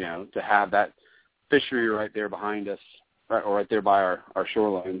 you know, to have that fishery right there behind us, or right there by our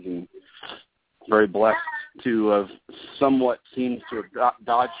shorelines, and very blessed to have somewhat seems to have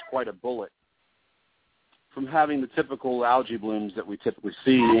dodged quite a bullet from having the typical algae blooms that we typically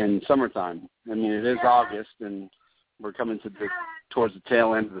see in summertime. I mean, it is August, and we're coming towards the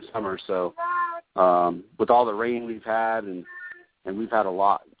tail end of the summer, so with all the rain we've had, and we've had a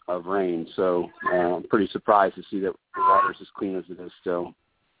lot of rain, so I'm pretty surprised to see that the water's as clean as it is still.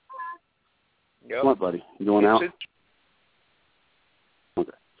 Yep. Come on, buddy. You going out?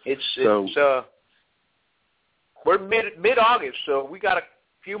 Okay. We're mid-August, so we got a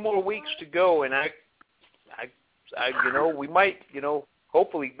few more weeks to go, and I you know, we might, you know,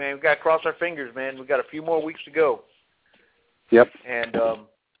 hopefully, man, we got to cross our fingers, man. We got a few more weeks to go. Yep. And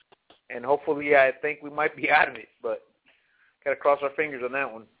hopefully, I think we might be out of it, but got to cross our fingers on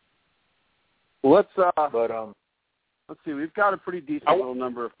that one. Well, let's see. We've got a pretty decent little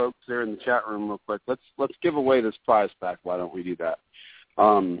number of folks there in the chat room real quick. Let's give away this prize pack. Why don't we do that?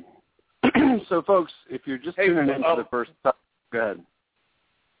 So, folks, if you're just tuning in for the first time, go ahead.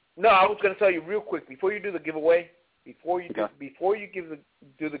 No, I was going to tell you real quick before you do the giveaway. Before you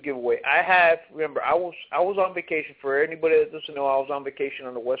do the giveaway, remember I was on vacation. For anybody that doesn't know, I was on vacation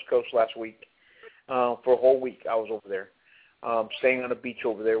on the West Coast last week. For a whole week, I was over there, staying on the beach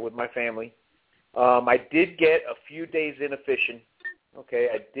over there with my family. I did get a few days in of fishing. Okay,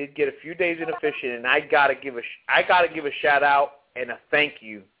 I did get a few days in of fishing, and I gotta give a shout out and a thank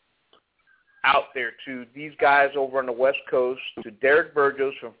you out there to these guys over on the West Coast, to Derek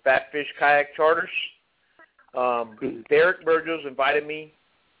Burgos from Fat Fish Kayak Charters. Derek Burgos invited me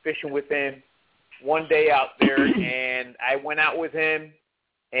fishing with him one day out there, and I went out with him,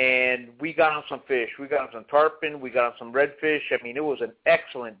 and we got on some fish. We got on some tarpon. We got on some redfish. I mean, it was an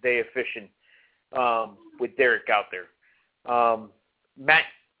excellent day of fishing with Derek out there. Matt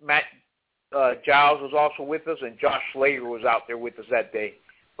Giles was also with us, and Josh Slater was out there with us that day.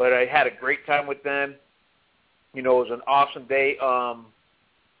 But I had a great time with them. You know, it was an awesome day.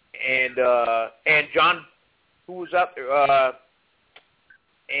 And John, who was out there,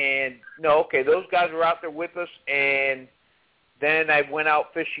 those guys were out there with us, and Then I went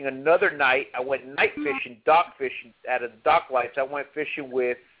out fishing another night. I went night fishing, dock fishing at the dock lights. I went fishing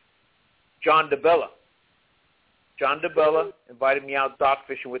with John DeBella. John DeBella invited me out dock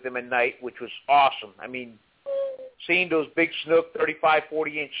fishing with him at night, which was awesome. I mean, seeing those big snook, 35,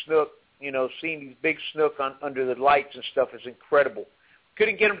 40-inch snook, seeing these big snook under the lights and stuff is incredible.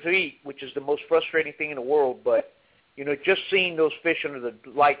 Couldn't get them to eat, which is the most frustrating thing in the world, but, just seeing those fish under the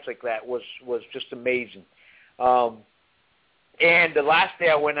lights like that was just amazing. And the last day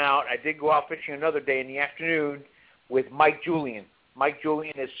I went out, I did go out fishing another day in the afternoon with Mike Julian. Mike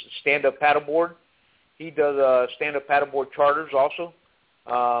Julian is stand-up paddleboard. He does stand-up paddleboard charters also.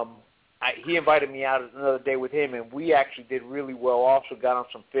 He invited me out another day with him, and we actually did really well. Also got on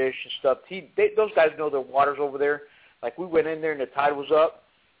some fish and stuff. Those guys know their waters over there. Like, we went in there and the tide was up,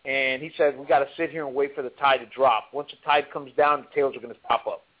 and he said, we got to sit here and wait for the tide to drop. Once the tide comes down, the tails are going to pop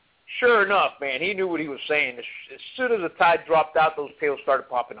up. Sure enough, man, he knew what he was saying. As soon as the tide dropped out, those tails started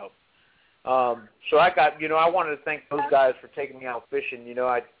popping up. So I got, I wanted to thank those guys for taking me out fishing.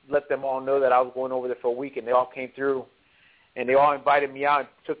 I let them all know that I was going over there for a week, and they all came through, and they all invited me out and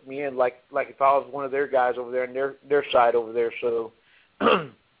took me in like if I was one of their guys over there and their side over there. So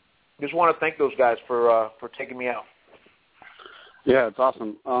just want to thank those guys for taking me out. Yeah, it's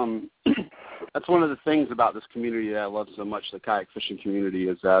awesome. That's one of the things about this community that I love so much, the kayak fishing community,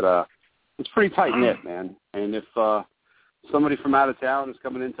 is that it's pretty tight-knit, man. And if somebody from out of town is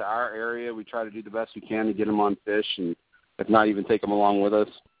coming into our area, we try to do the best we can to get them on fish, and if not, even take them along with us.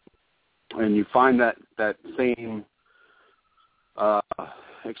 And you find that same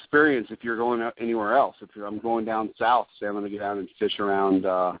experience if you're going out anywhere else. I'm going down south, say I'm going to get down and fish around,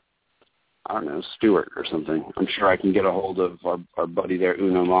 I don't know, Stewart or something. I'm sure I can get a hold of our buddy there,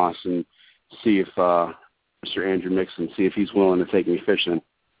 Uno Moss, and see if Mr. Andrew Mixon, see if he's willing to take me fishing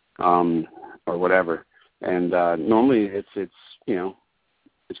or whatever. And normally it's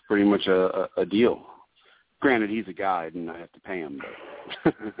pretty much a deal. Granted, he's a guide, and I have to pay him.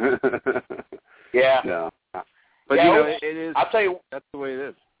 But yeah. No. But, it is. I'll tell you, that's the way it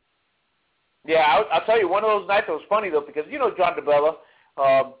is. Yeah, I'll tell you, one of those nights that was funny, though, because John DeBella.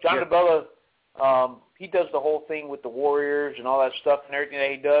 DeBella, he does the whole thing with the Warriors and all that stuff and everything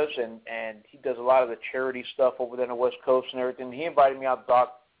that he does, and he does a lot of the charity stuff over there on the West Coast and everything. He invited me out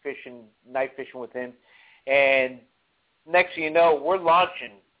dock fishing, night fishing with him, and next thing you know, we're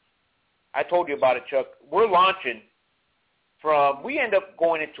launching. I told you about it, Chuck. We're launching we end up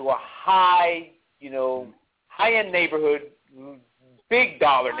going into a high-end neighborhood, big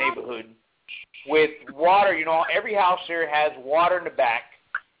dollar neighborhood with water. Every house here has water in the back.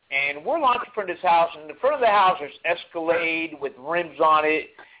 And we're launching from this house, and in the front of the house there's Escalade with rims on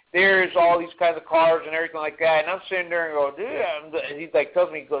it. There's all these kinds of cars and everything like that. And I'm sitting there and go, dude, and he's like,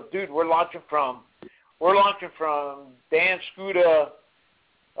 tells me, he goes, dude, we're launching from Dan Scuda,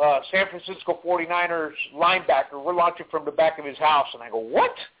 San Francisco 49ers linebacker. We're launching from the back of his house. And I go,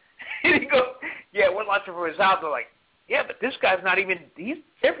 what? And he goes, yeah, we're launching from his house. I'm like, yeah, but this guy's not even, he's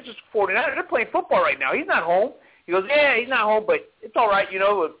San Francisco 49ers. They're playing football right now. He's not home. He goes, yeah, he's not home, but it's all right, we're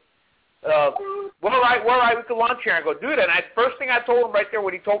all right, we can launch here. I go, dude, and first thing I told him right there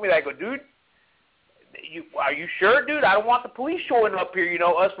when he told me that, I go, dude, are you sure, dude? I don't want the police showing up here,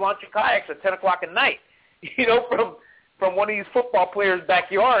 us launching kayaks at 10 o'clock at night, from one of these football players'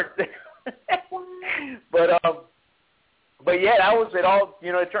 backyard. But yeah, that was it all,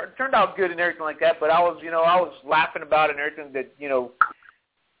 it turned out good and everything like that, but I was laughing about it and everything that,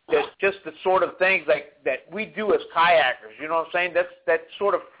 that's just the sort of things like that we do as kayakers. You know what I'm saying? That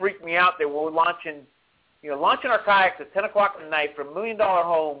sort of freaked me out that we're launching our kayaks at 10 o'clock at night from $1 million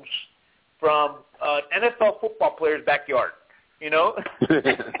homes from NFL football player's backyard.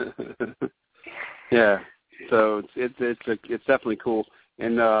 Yeah. So it's definitely cool.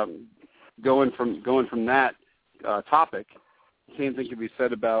 And going from that topic, same thing can be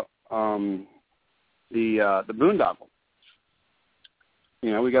said about the boondoggle.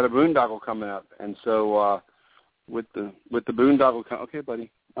 We got a boondoggle coming up, and so with the boondoggle, okay,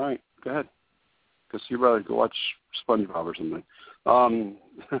 buddy, all right, go ahead, go see your brother, go watch SpongeBob or something.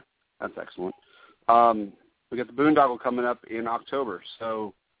 That's excellent. We got the boondoggle coming up in October,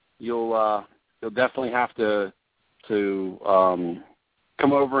 so you'll definitely have to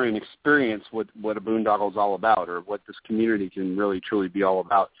come over and experience what a boondoggle is all about, or what this community can really truly be all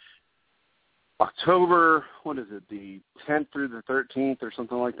about. October, what is it, the 10th through the 13th or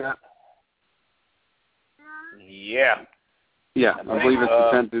something like that? Yeah. Yeah, I believe it's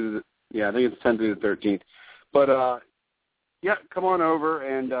the 10th through I think it's 10th through the 13th. But, yeah, come on over,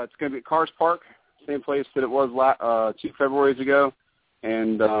 and it's going to be at Cars Park, same place that it was 2 Februarys ago,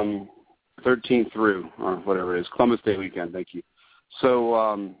 and 13th through, or whatever it is, Columbus Day weekend, thank you.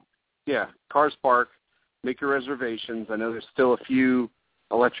 So, Cars Park, make your reservations. I know there's still a few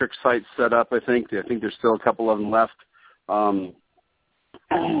electric sites set up, I think there's still a couple of them left.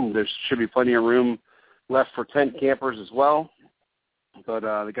 There should be plenty of room left for tent campers as well. But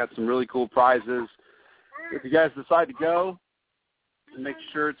they got some really cool prizes. If you guys decide to go, make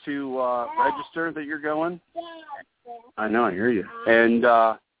sure to register that you're going. I know, I hear you. And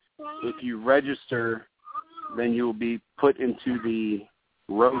if you register, then you'll be put into the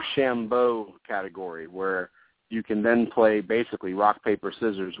Rochambeau category, where you can then play basically rock, paper,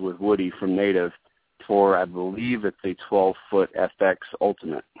 scissors with Woody from Native for, I believe it's a 12-foot FX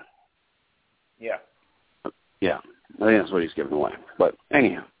Ultimate. Yeah. Yeah, I think that's what he's giving away. But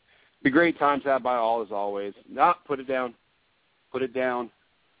anyhow, be great times had by all, as always. Put it down. Put it down.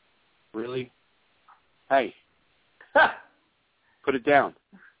 Really? Hey. Put it down.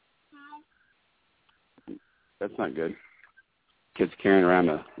 That's not good. Kid's carrying around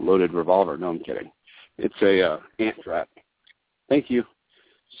a loaded revolver. No, I'm kidding. It's a ant trap. Thank you.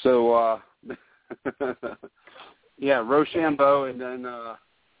 So, Rochambeau, and then,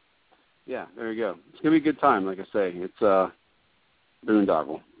 there you go. It's going to be a good time, like I say. It's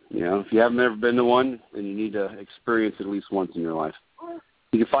boondoggle. You know, if you haven't ever been to one, then you need to experience it at least once in your life.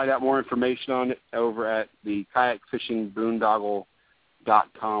 You can find out more information on it over at the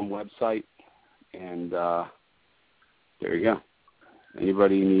KayakFishingBoondoggle.com website. And there you go.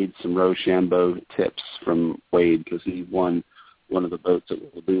 Anybody needs some Rochambeau tips from Wade, because he won one of the boats at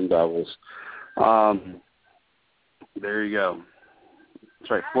the Boondoggles. There you go.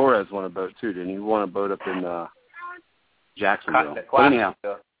 That's right. Flores won a boat too, didn't he? He won a boat up in Jacksonville. Anyhow.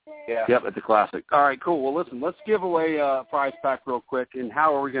 Yeah. Yep, at the Classic. All right, cool. Well, listen, let's give away a prize pack real quick. And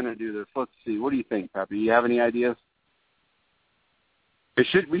how are we going to do this? Let's see. What do you think, Peppy? You have any ideas?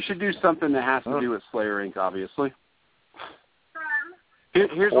 We should do something that has to do with Slayer Inc., obviously.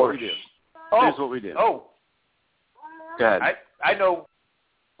 Here's what we do. Here's what we do. Oh. Go ahead. I know.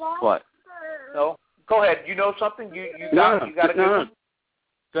 What? No. Go ahead. You know something? You got a good one?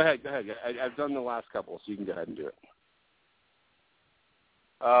 Go ahead. I've done the last couple, so you can go ahead and do it.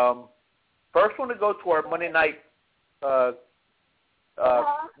 First one to go to our Monday night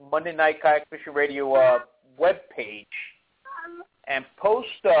Kayak Fishing Radio web page and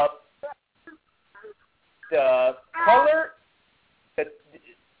post up the color that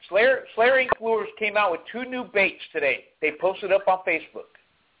Slayer Inc. Lures came out with 2 new baits today. They posted up on Facebook.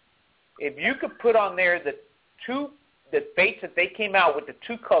 If you could put on there the baits that they came out with, the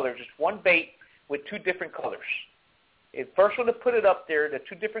 2 colors, it's one bait with 2 different colors. If first one to put it up there, the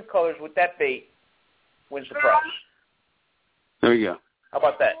 2 different colors with that bait wins the prize. There you go. How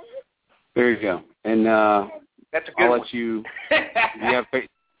about that? There you go. And that's a good I'll one. let you. Yeah,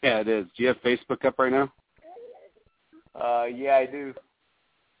 it is. Do you have Facebook up right now? Yeah, I do.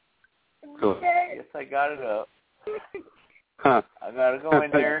 Cool. Yes, I got it up. Huh. I got to go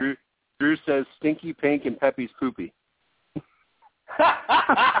in there. Drew says Stinky Pink and Peppy's Poopy.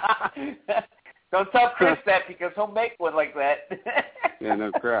 Don't tell Chris that, because he'll make one like that. Yeah,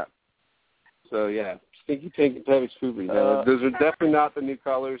 no crap. So, yeah, Stinky Pink and Peppy's Poopy. Those are definitely not the new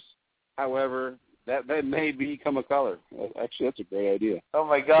colors. However, that may become a color. Actually, that's a great idea. Oh,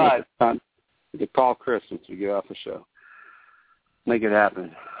 my God. You could call Chris once we get off the show. Make it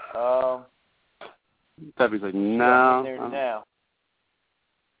happen. Peppy's like, no. There now.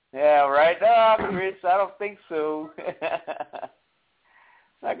 Yeah, right. No, Chris, I don't think so.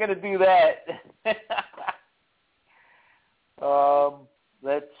 Not going to do that.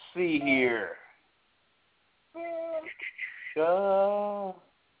 Let's see here. All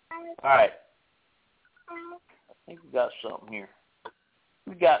right. I think we got something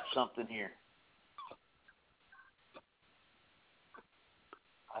here.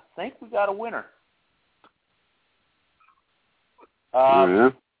 I think we got a winner. Yeah.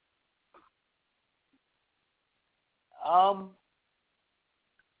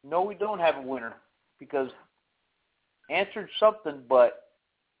 No, we don't have a winner, because answered something, but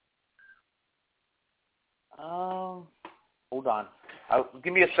hold on.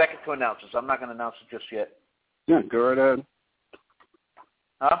 Give me a second to announce this. I'm not going to announce it just yet. Yeah, go right ahead.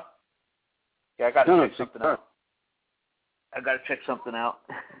 Huh? Yeah, I got to check something out. out. I got to check something out.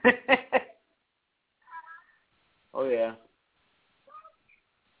 Oh, yeah.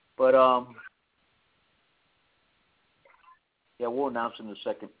 But, yeah, we'll announce in a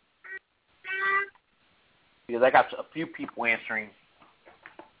second. Because I got a few people answering.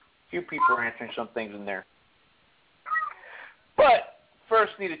 Some things in there. But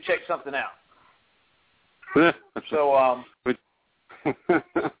first, need to check something out. So,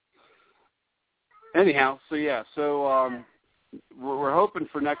 anyhow, so we're hoping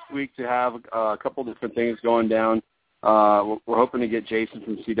for next week to have a couple different things going down. We're hoping to get Jason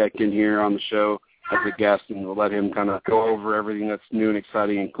from CDEC in here on the show as a guest, and we'll let him kind of go over everything that's new and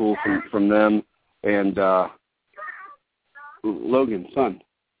exciting and cool from them. And Logan, son,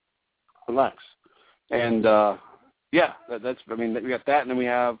 relax. And yeah, that's. I mean, we got that, and then we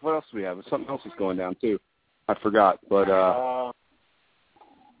have what else do we have? Something else is going down too. I forgot, but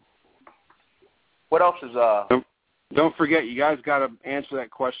what else is Don't forget, you guys got to answer that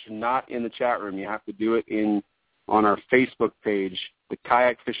question not in the chat room. You have to do it on our Facebook page, the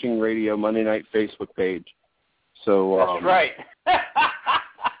Kayak Fishing Radio Monday Night Facebook page. So that's right.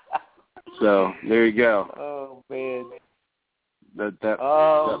 So there you go. Oh man.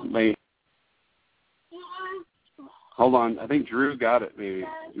 That may. Hold on, I think Drew got it. Maybe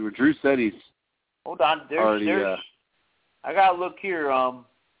Drew said he's. Hold on, there's. I gotta look here.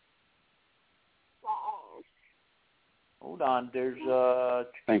 Hold on, there's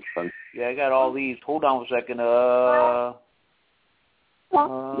Thanks, buddy. Yeah, I got all these. Hold on a second. All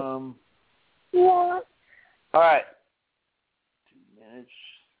right. 2 minutes.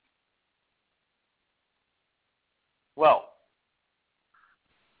 Well,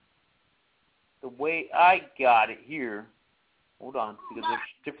 the way I got it here, hold on, because there's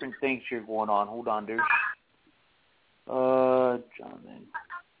different things here going on. Hold on, there's Jonathan.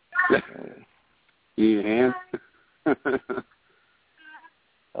 You need a hand?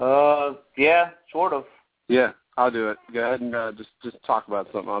 Yeah, sort of. Yeah, I'll do it. Go ahead and just talk about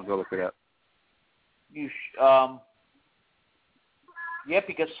something. I'll go look it up. Yeah,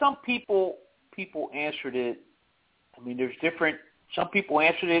 because some people answered it. I mean, there's different. Some people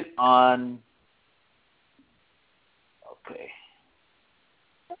answered it on. Okay.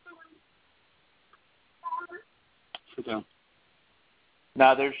 Sit down.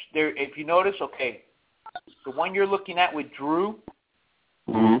 Now there. If you notice, okay, the one you're looking at with Drew.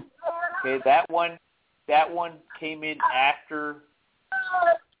 Mm-hmm. Okay, that one came in after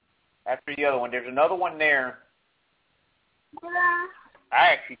the other one. There's another one there. I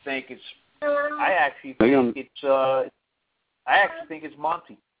actually think it's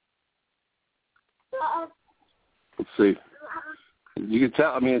Monty. Let's see. You can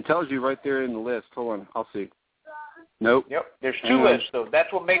tell. I mean, it tells you right there in the list. Hold on, I'll see. Nope. Yep. There's two lists though.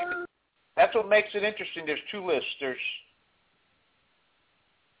 That's what makes it interesting. There's two lists. There's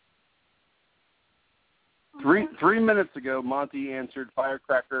 3 minutes ago, Monty answered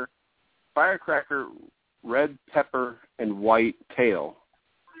firecracker, red pepper, and white tail.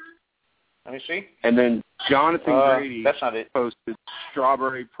 Let me see. And then Jonathan Grady that's not it. posted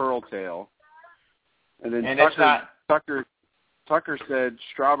strawberry pearl tail. And then Tucker said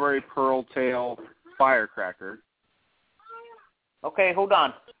strawberry pearl tail firecracker. Okay, hold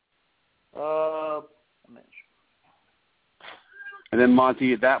on. And then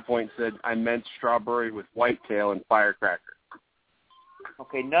Monty at that point said, I meant strawberry with white tail and firecracker.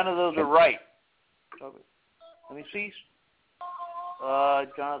 Okay, none of those are right. Let me see.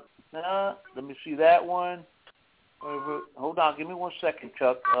 Jonathan, let me see that one. Hold on, give me 1 second,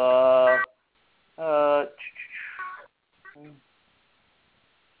 Chuck.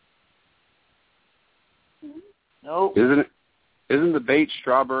 Nope. Isn't the bait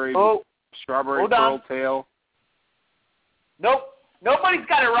strawberry pearl tail? Nope. Nobody's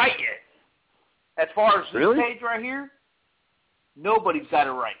got it right yet. As far as this page right here, nobody's got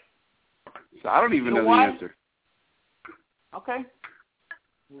it right. So I don't even know the answer. Okay.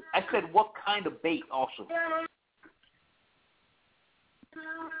 I said what kind of bait also.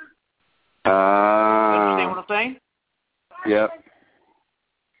 You understand what I'm saying? Yep.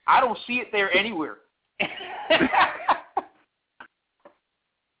 I don't see it there anywhere.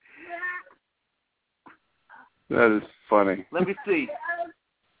 That is funny. Let me see.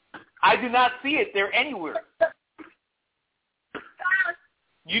 I do not see it there anywhere.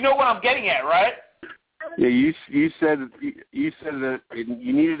 You know what I'm getting at, right? Yeah, you said that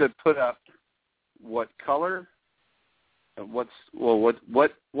you needed to put up what color, which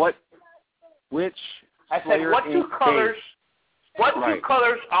I said what two colors? Bait. What two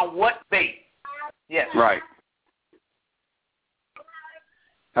colors on what bait? Yes. Right.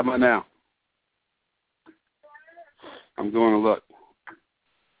 How about now? I'm going to look.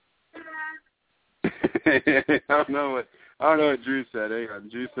 I don't know what Drew said. Hang on.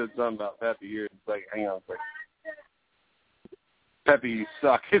 Drew said something about Peppy here. It's like, hang on a second. Peppy, you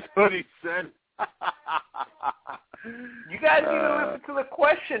suck is what he said. You guys need to listen to the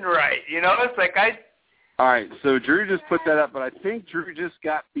question right. You know, it's like All right, so Drew just put that up, but I think Drew just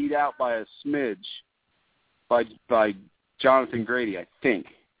got beat out by a smidge by Jonathan Grady, I think.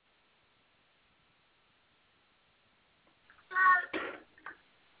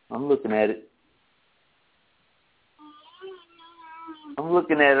 I'm looking at it. I'm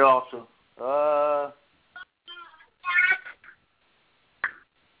looking at it also.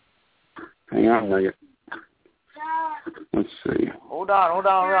 Hang on, Nugget. Let's see. Hold on.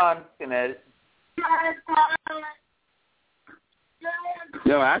 Looking at it.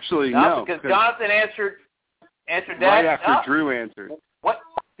 No, actually, no. no. Because Jonathan answered that. Right after Drew answered. What?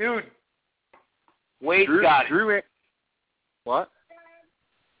 Dude. Wade got it. What?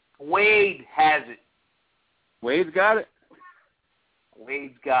 Wade has it. Wade's got it?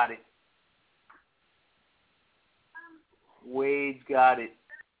 Wade's got it. Wade's got it.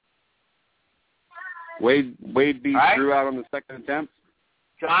 Wade beat Drew out on the second attempt?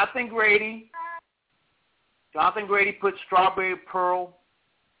 Jonathan Grady put Strawberry Pearl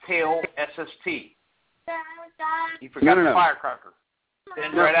Tail SST. He forgot the firecracker.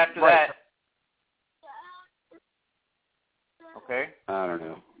 Then right after that. Okay. I don't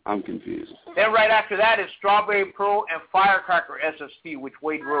know. I'm confused. Then right after that is Strawberry Pearl and Firecracker SST, which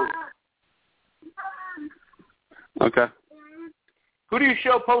Wade wrote. Okay. Who do you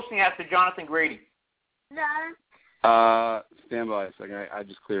show posting after Jonathan Grady? Stand by a second. I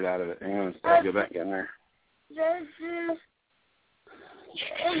just cleared out of it. Hang on a second. Go back in there.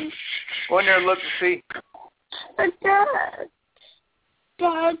 Go in there and look and see.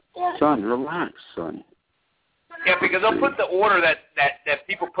 Son, relax, son. Yeah, because they'll put the order that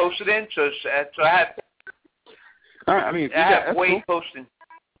people posted in. So I have. All right, I mean, I have Wade posting.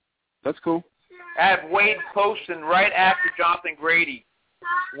 That's cool. I have Wade posting right after Jonathan Grady.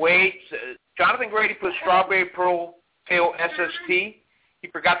 Jonathan Grady put Strawberry Pearl Tail SST. He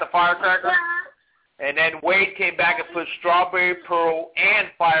forgot the firecracker. And then Wade came back and put Strawberry Pearl and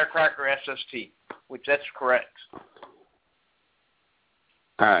Firecracker SST, which that's correct.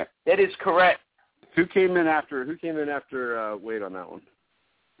 All right. That is correct. Who came in after Wade on that one?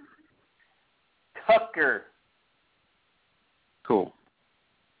 Tucker. Cool.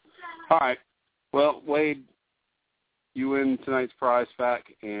 All right. Well, Wade, you win tonight's prize pack,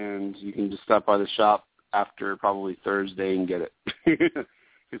 and you can just stop by the shop after probably Thursday and get it. Because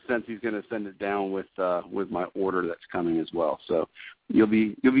since he's going to send it down with my order that's coming as well, so you'll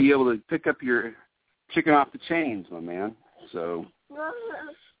be able to pick up your chicken off the chains, my man. So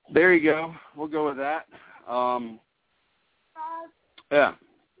there you go. We'll go with that. Yeah,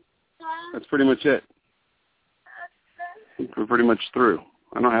 that's pretty much it. We're pretty much through.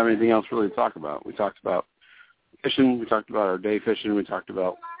 I don't have anything else really to talk about. We talked about fishing. We talked about our day fishing. We talked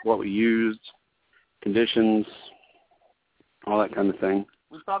about what we used, conditions, all that kind of thing.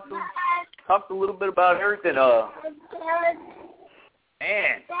 We talked a little bit about everything. Man,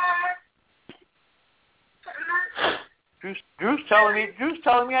 Drew's telling me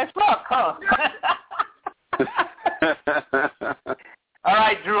I suck, huh? All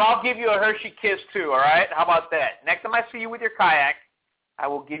right, Drew, I'll give you a Hershey kiss too. All right, how about that? Next time I see you with your kayak, I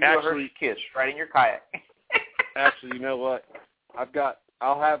will give you a Hershey kiss right in your kayak. Actually, you know what?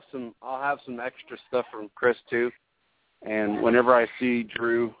 I'll have some extra stuff from Chris too. And whenever I see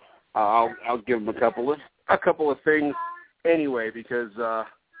Drew, I'll give him a couple of things anyway, because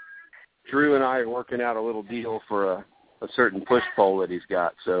Drew and I are working out a little deal for a certain push pole that he's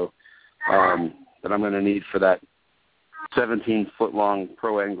got. So that I'm going to need for that 17-foot long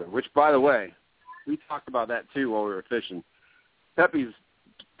pro angler. Which, by the way, we talked about that too while we were fishing. Pepe's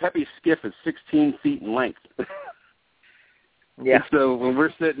skiff is 16 feet in length. Yeah. And so when we're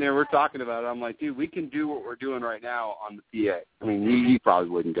sitting there, we're talking about it, I'm like, dude, we can do what we're doing right now on the PA. I mean, he probably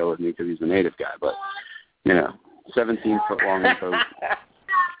wouldn't go with me because he's a native guy, but, 17-foot long boat,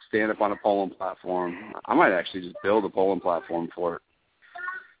 stand up on a polling platform. I might actually just build a polling platform for it.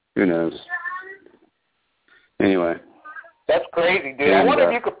 Who knows? Anyway. That's crazy, dude. I wonder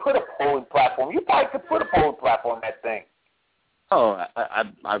if you could put a polling platform. You probably could put a polling platform on that thing. Oh,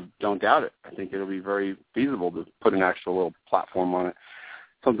 I don't doubt it. I think it'll be very feasible to put an actual little platform on it.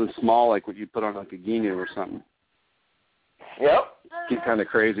 Something small like what you put on like a Ginu or something. Yep. Get kind of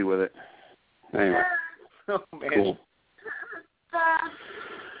crazy with it. Anyway. Oh, man. Cool.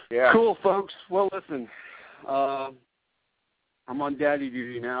 Yeah. Cool, folks. Well, listen, I'm on daddy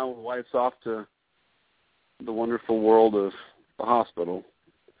duty now. The wife's off to the wonderful world of the hospital.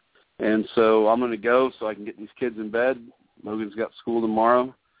 And so I'm going to go so I can get these kids in bed. Logan's got school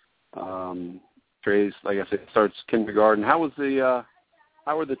tomorrow. Trey's, like I said, starts kindergarten. How were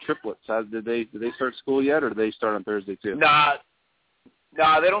the triplets? Did they start school yet, or did they start on Thursday too? Nah,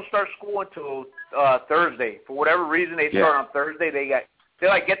 they don't start school until Thursday. For whatever reason, they start on Thursday. They get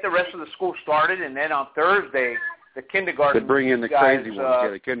the rest of the school started, and then on Thursday, the kindergarten. They bring in the guys, crazy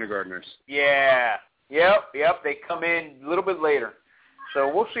ones, the kindergartners. Yeah. Yep. They come in a little bit later.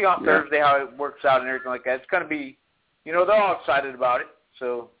 So we'll see on Thursday how it works out and everything like that. It's going to be, they're all excited about it.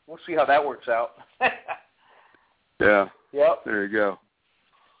 So we'll see how that works out. Yeah. Yep. There you go.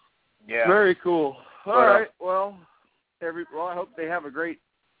 Yeah. Very cool. All right. Well, I hope they have a great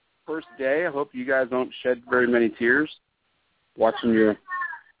first day. I hope you guys don't shed very many tears watching your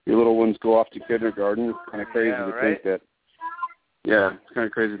little ones go off to kindergarten. It's kind of crazy to think that. Yeah, it's kind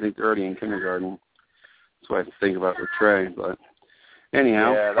of crazy to think they're already in kindergarten. That's what I think about with Trey. But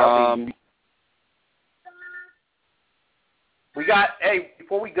anyhow, we got. Hey,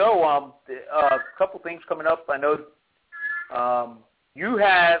 before we go, a couple things coming up. I know you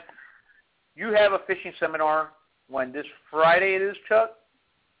have a fishing seminar when this Friday it is, Chuck.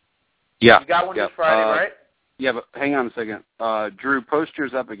 Yeah. You got one this Friday, right? Yeah, but hang on a second. Drew, post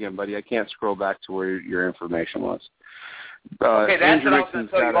yours up again, buddy. I can't scroll back to where your information was. Okay, that's Andrew what I was going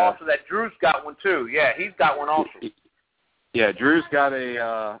to tell you also, that Drew's got one too. Yeah, he's got one also. Yeah, Drew's got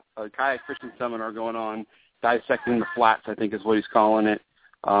a kayak fishing seminar going on, dissecting the flats, I think is what he's calling it.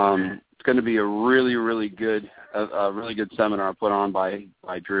 It's going to be a really, really good seminar put on by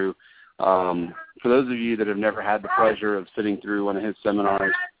Drew. For those of you that have never had the pleasure of sitting through one of his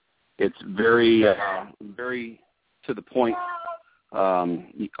seminars, it's very, very to the point. A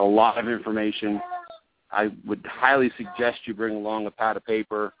lot of information. I would highly suggest you bring along a pad of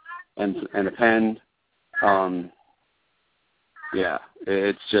paper and a pen. Yeah,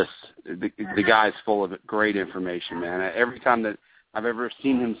 it's just the guy's full of great information, man. Every time that I've ever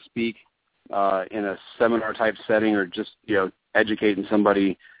seen him speak in a seminar type setting or just educating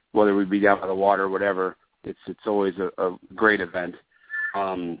somebody, whether we be down by the water or whatever, it's always a great event.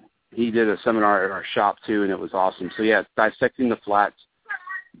 He did a seminar at our shop too, and it was awesome. So yeah, dissecting the flats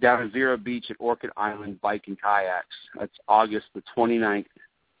down at Vero Beach at Orchid Island, bike and kayaks. That's August the 29th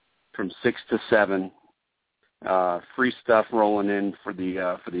from 6 to 7. Free stuff rolling in for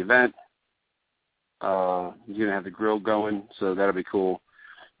the event. He's gonna have the grill going, so that'll be cool.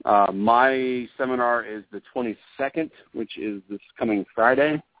 My seminar is the 22nd, which is this coming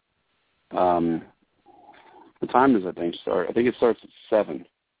Friday. What time does that thing start? I think it starts at 7.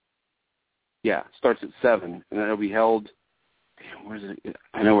 Yeah, it starts at 7, and it'll be held. Damn, where's it?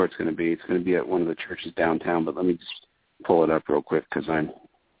 I know where it's going to be. It's going to be at one of the churches downtown, but let me just pull it up real quick because I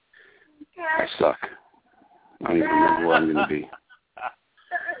suck. I don't even remember where I'm going to be.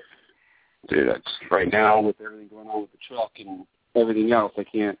 Dude, that's right now with everything going on with the truck and everything else, I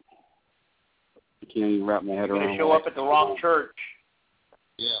can't even wrap my head around. You're going to show up at the wrong church.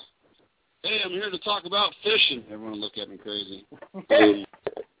 Yeah. Hey, I'm here to talk about fishing. Everyone look at me crazy.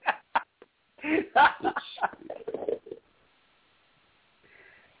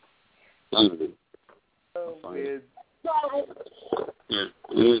 Oh, man. Yeah,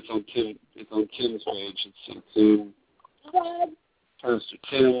 it's on Kim. It's on Kim's page. It's in Pastor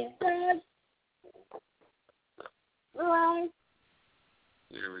Kim.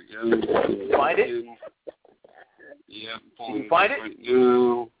 There we go. Find it? Yeah. Can you find it? Right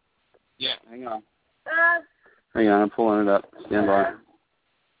now. Yeah. Hang on. I'm pulling it up. Stand by.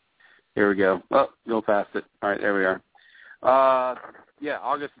 Here we go. Oh, go past it. All right, there we are. Yeah,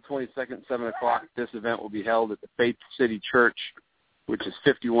 August the 22nd, 7 o'clock. This event will be held at the Faith City Church, which is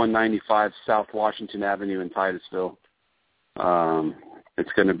 5195 South Washington Avenue in Titusville.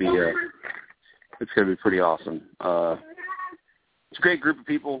 It's going to be pretty awesome. It's a great group of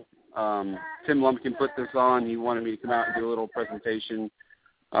people. Tim Lumpkin put this on. He wanted me to come out and do a little presentation.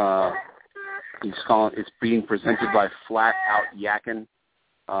 It's being presented by Flat Out Yakin.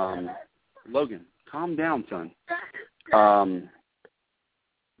 Logan, calm down, son.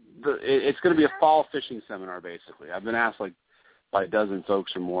 It's going to be a fall fishing seminar, basically. I've been asked by a dozen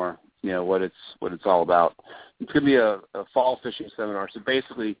folks or more, what it's all about. It's going to be a fall fishing seminar. So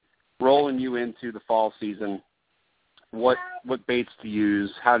basically, rolling you into the fall season, what baits to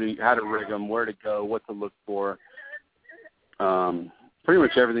use, how to rig them, where to go, what to look for. Pretty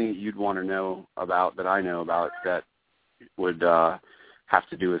much everything that you'd want to know about, that I know about, that would have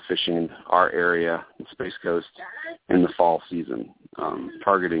to do with fishing in our area, the Space Coast, in the fall season,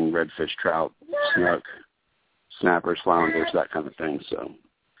 targeting redfish, trout, snook, snappers, flounders, that kind of thing. So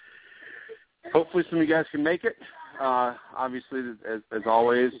hopefully some of you guys can make it. Obviously, as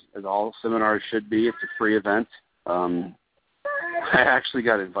always, as all seminars should be, it's a free event. I actually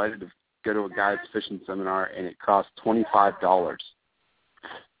got invited to go to a guy's fishing seminar, and it cost $25.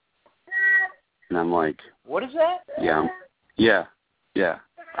 And I'm like, what is that? Yeah.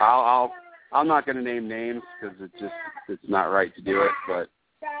 I'm not going to name names because it's not right to do it. But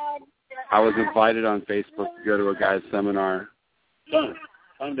I was invited on Facebook to go to a guy's seminar.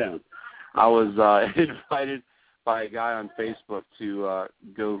 Calm down. I was invited by a guy on Facebook to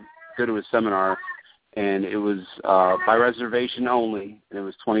go to his seminar, and it was by reservation only, and it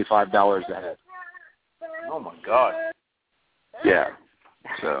was $25 a head. Oh my God. Yeah.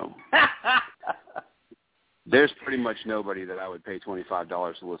 So there's pretty much nobody that I would pay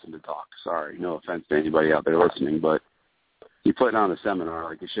 $25 to listen to talk. Sorry, no offense to anybody out there listening, but you're putting on a seminar,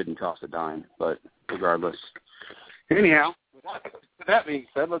 like it shouldn't cost a dime. But regardless, anyhow, with that being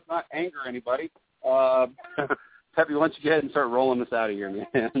said, let's not anger anybody. Peppy, why don't you go ahead and start rolling this out of here,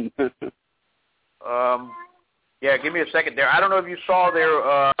 man? Yeah, give me a second there. I don't know if you saw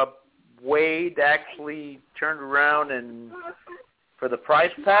there, Wade actually turned around and for the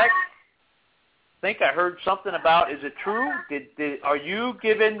prize pack, I think I heard something about, is it true? Are you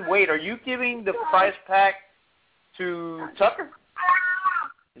giving the prize pack to Tucker?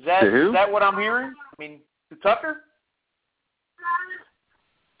 Is that what I'm hearing? I mean, to Tucker?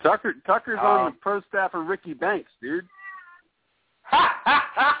 Tucker's on the pro staff of Ricky Banks, dude.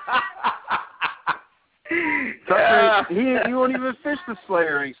 Tucker, he won't even fish the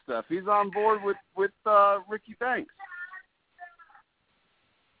slayering stuff. He's on board with Ricky Banks.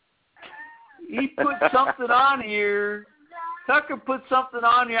 He put something on here. Tucker put something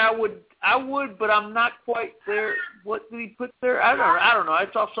on here. I would, but I'm not quite there. What did he put there? I don't know. I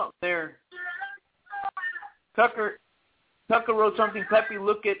saw something there. Tucker wrote something. Peppy,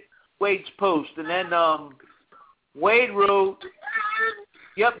 look at Wade's post, and then Wade wrote,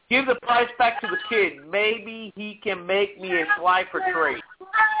 "Yep, give the prize back to the kid. Maybe he can make me a fly for trade."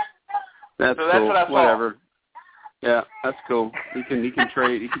 That's cool. What I saw. Whatever. Yeah, that's cool. He can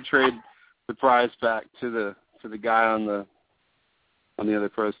trade. He can trade the prize back to the guy on the other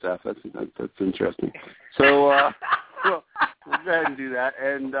pro staff. That's interesting. So we'll go ahead and do that.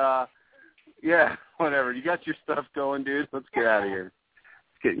 And yeah, whatever. You got your stuff going, dude. Let's get out of here.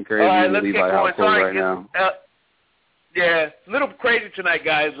 It's getting crazy. All right, let's get going. Sorry, now. Yeah, a little crazy tonight,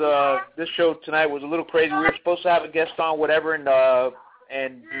 guys. This show tonight was a little crazy. We were supposed to have a guest on, whatever,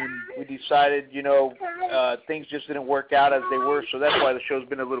 and we decided, things just didn't work out as they were, so that's why the show's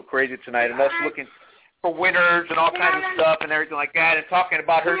been a little crazy tonight. And us looking for winners and all kinds of stuff and everything like that, and talking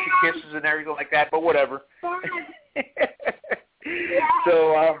about Hershey Kisses and everything like that, but whatever.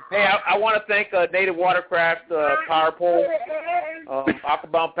 So, hey, I want to thank Native Watercraft, Power Pole,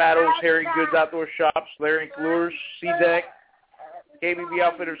 Aquabound Paddles, Harry Goods Outdoor Shops, Larry Lures, C-Deck, KBB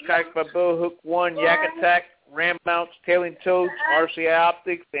Outfitters, Kayaks by Bow, Hook One, Yak Attack, Ram Mounts, Tailing Toads, RCI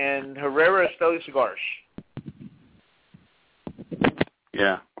Optics, and Herrera Esteli Cigars.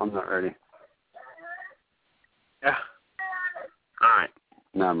 Yeah, I'm not ready. Yeah. All right.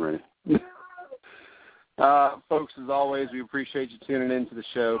 Now I'm ready. Folks, as always, we appreciate you tuning in to the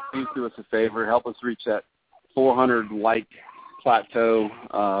show. Please do us a favor. Help us reach that 400-like plateau.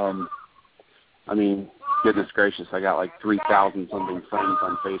 I mean, goodness gracious, I got like 3,000-something friends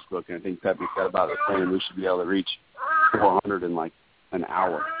on Facebook, and I think Peppy said about the same. We should be able to reach 400 in like an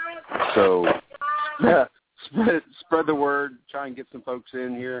hour. So, yeah, spread the word. Try and get some folks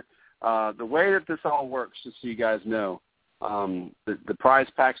in here. The way that this all works, just so you guys know, the prize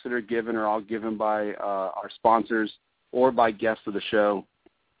packs that are given are all given by our sponsors or by guests of the show.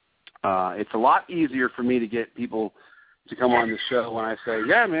 It's a lot easier for me to get people to come on the show when I say,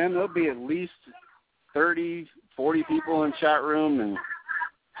 yeah, man, there'll be at least 30, 40 people in chat room and,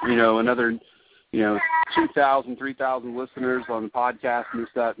 another, 2,000, 3,000 listeners on the podcast and this,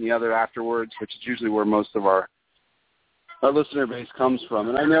 that, and the other afterwards, which is usually where most of our listener base comes from.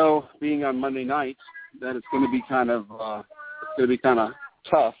 And I know being on Monday nights that it's going to be kind of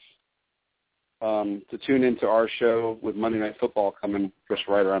tough to tune into our show with Monday Night Football coming just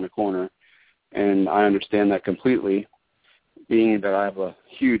right around the corner. And I understand that completely, being that I'm a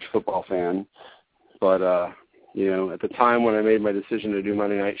huge football fan. But, at the time when I made my decision to do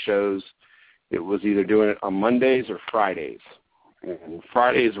Monday night shows, it was either doing it on Mondays or Fridays. And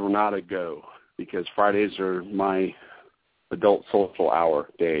Fridays were not a go because Fridays are my adult social hour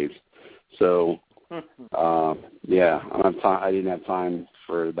days. So, I didn't have time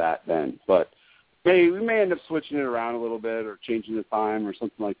for that then. But we may end up switching it around a little bit or changing the time or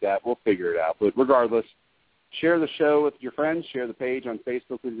something like that. We'll figure it out. But regardless, share the show with your friends. Share the page on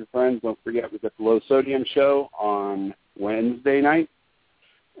Facebook with your friends. Don't forget, we've got the Low Sodium Show on Wednesday night.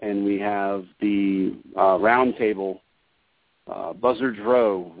 And we have the Roundtable Buzzards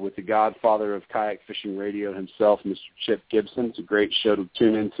Row with the godfather of kayak fishing radio himself, Mr. Chip Gibson. It's a great show to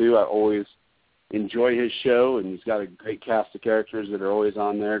tune into. I always enjoy his show, and he's got a great cast of characters that are always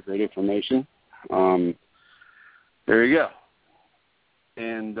on there, great information. There you go.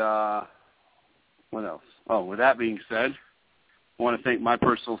 And what else? Oh, with that being said, I want to thank my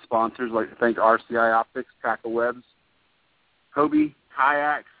personal sponsors. I'd like to thank RCI Optics, Tackle Webs, Hobie,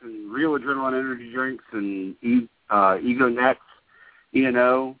 Kayaks, and Real Adrenaline Energy Drinks, and Ego Nets,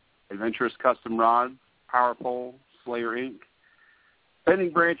 E&O, Adventurous Custom Rods, Power Pole, Slayer Inc., Bending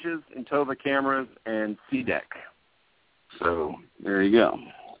Branches, Intova Cameras, and C-Deck. So there you go.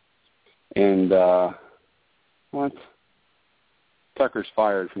 And what? Tucker's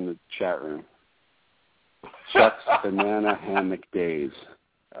fired from the chat room. Chuck's banana hammock days.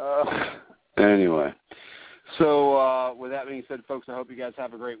 Anyway. So with that being said, folks, I hope you guys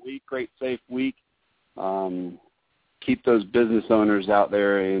have a great week, great safe week. Keep those business owners out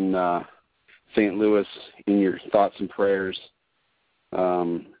there in St. Louis in your thoughts and prayers,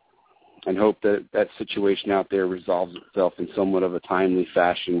 and hope that that situation out there resolves itself in somewhat of a timely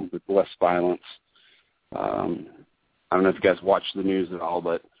fashion with less violence. I don't know if you guys watch the news at all,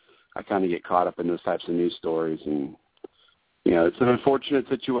 but I kind of get caught up in those types of news stories. And, you know, it's an unfortunate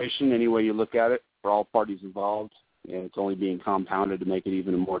situation any way you look at it for all parties involved, and it's only being compounded to make it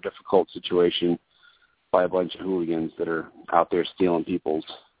even a more difficult situation by a bunch of hooligans that are out there stealing people's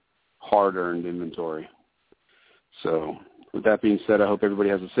hard-earned inventory. So with that being said, I hope everybody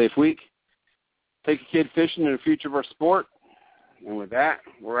has a safe week. Take a kid fishing in the future of our sport. And with that,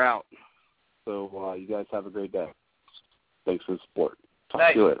 we're out. So you guys have a great day. Thanks for the support.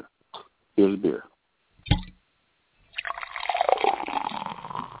 Talk to you later. Here's a beer.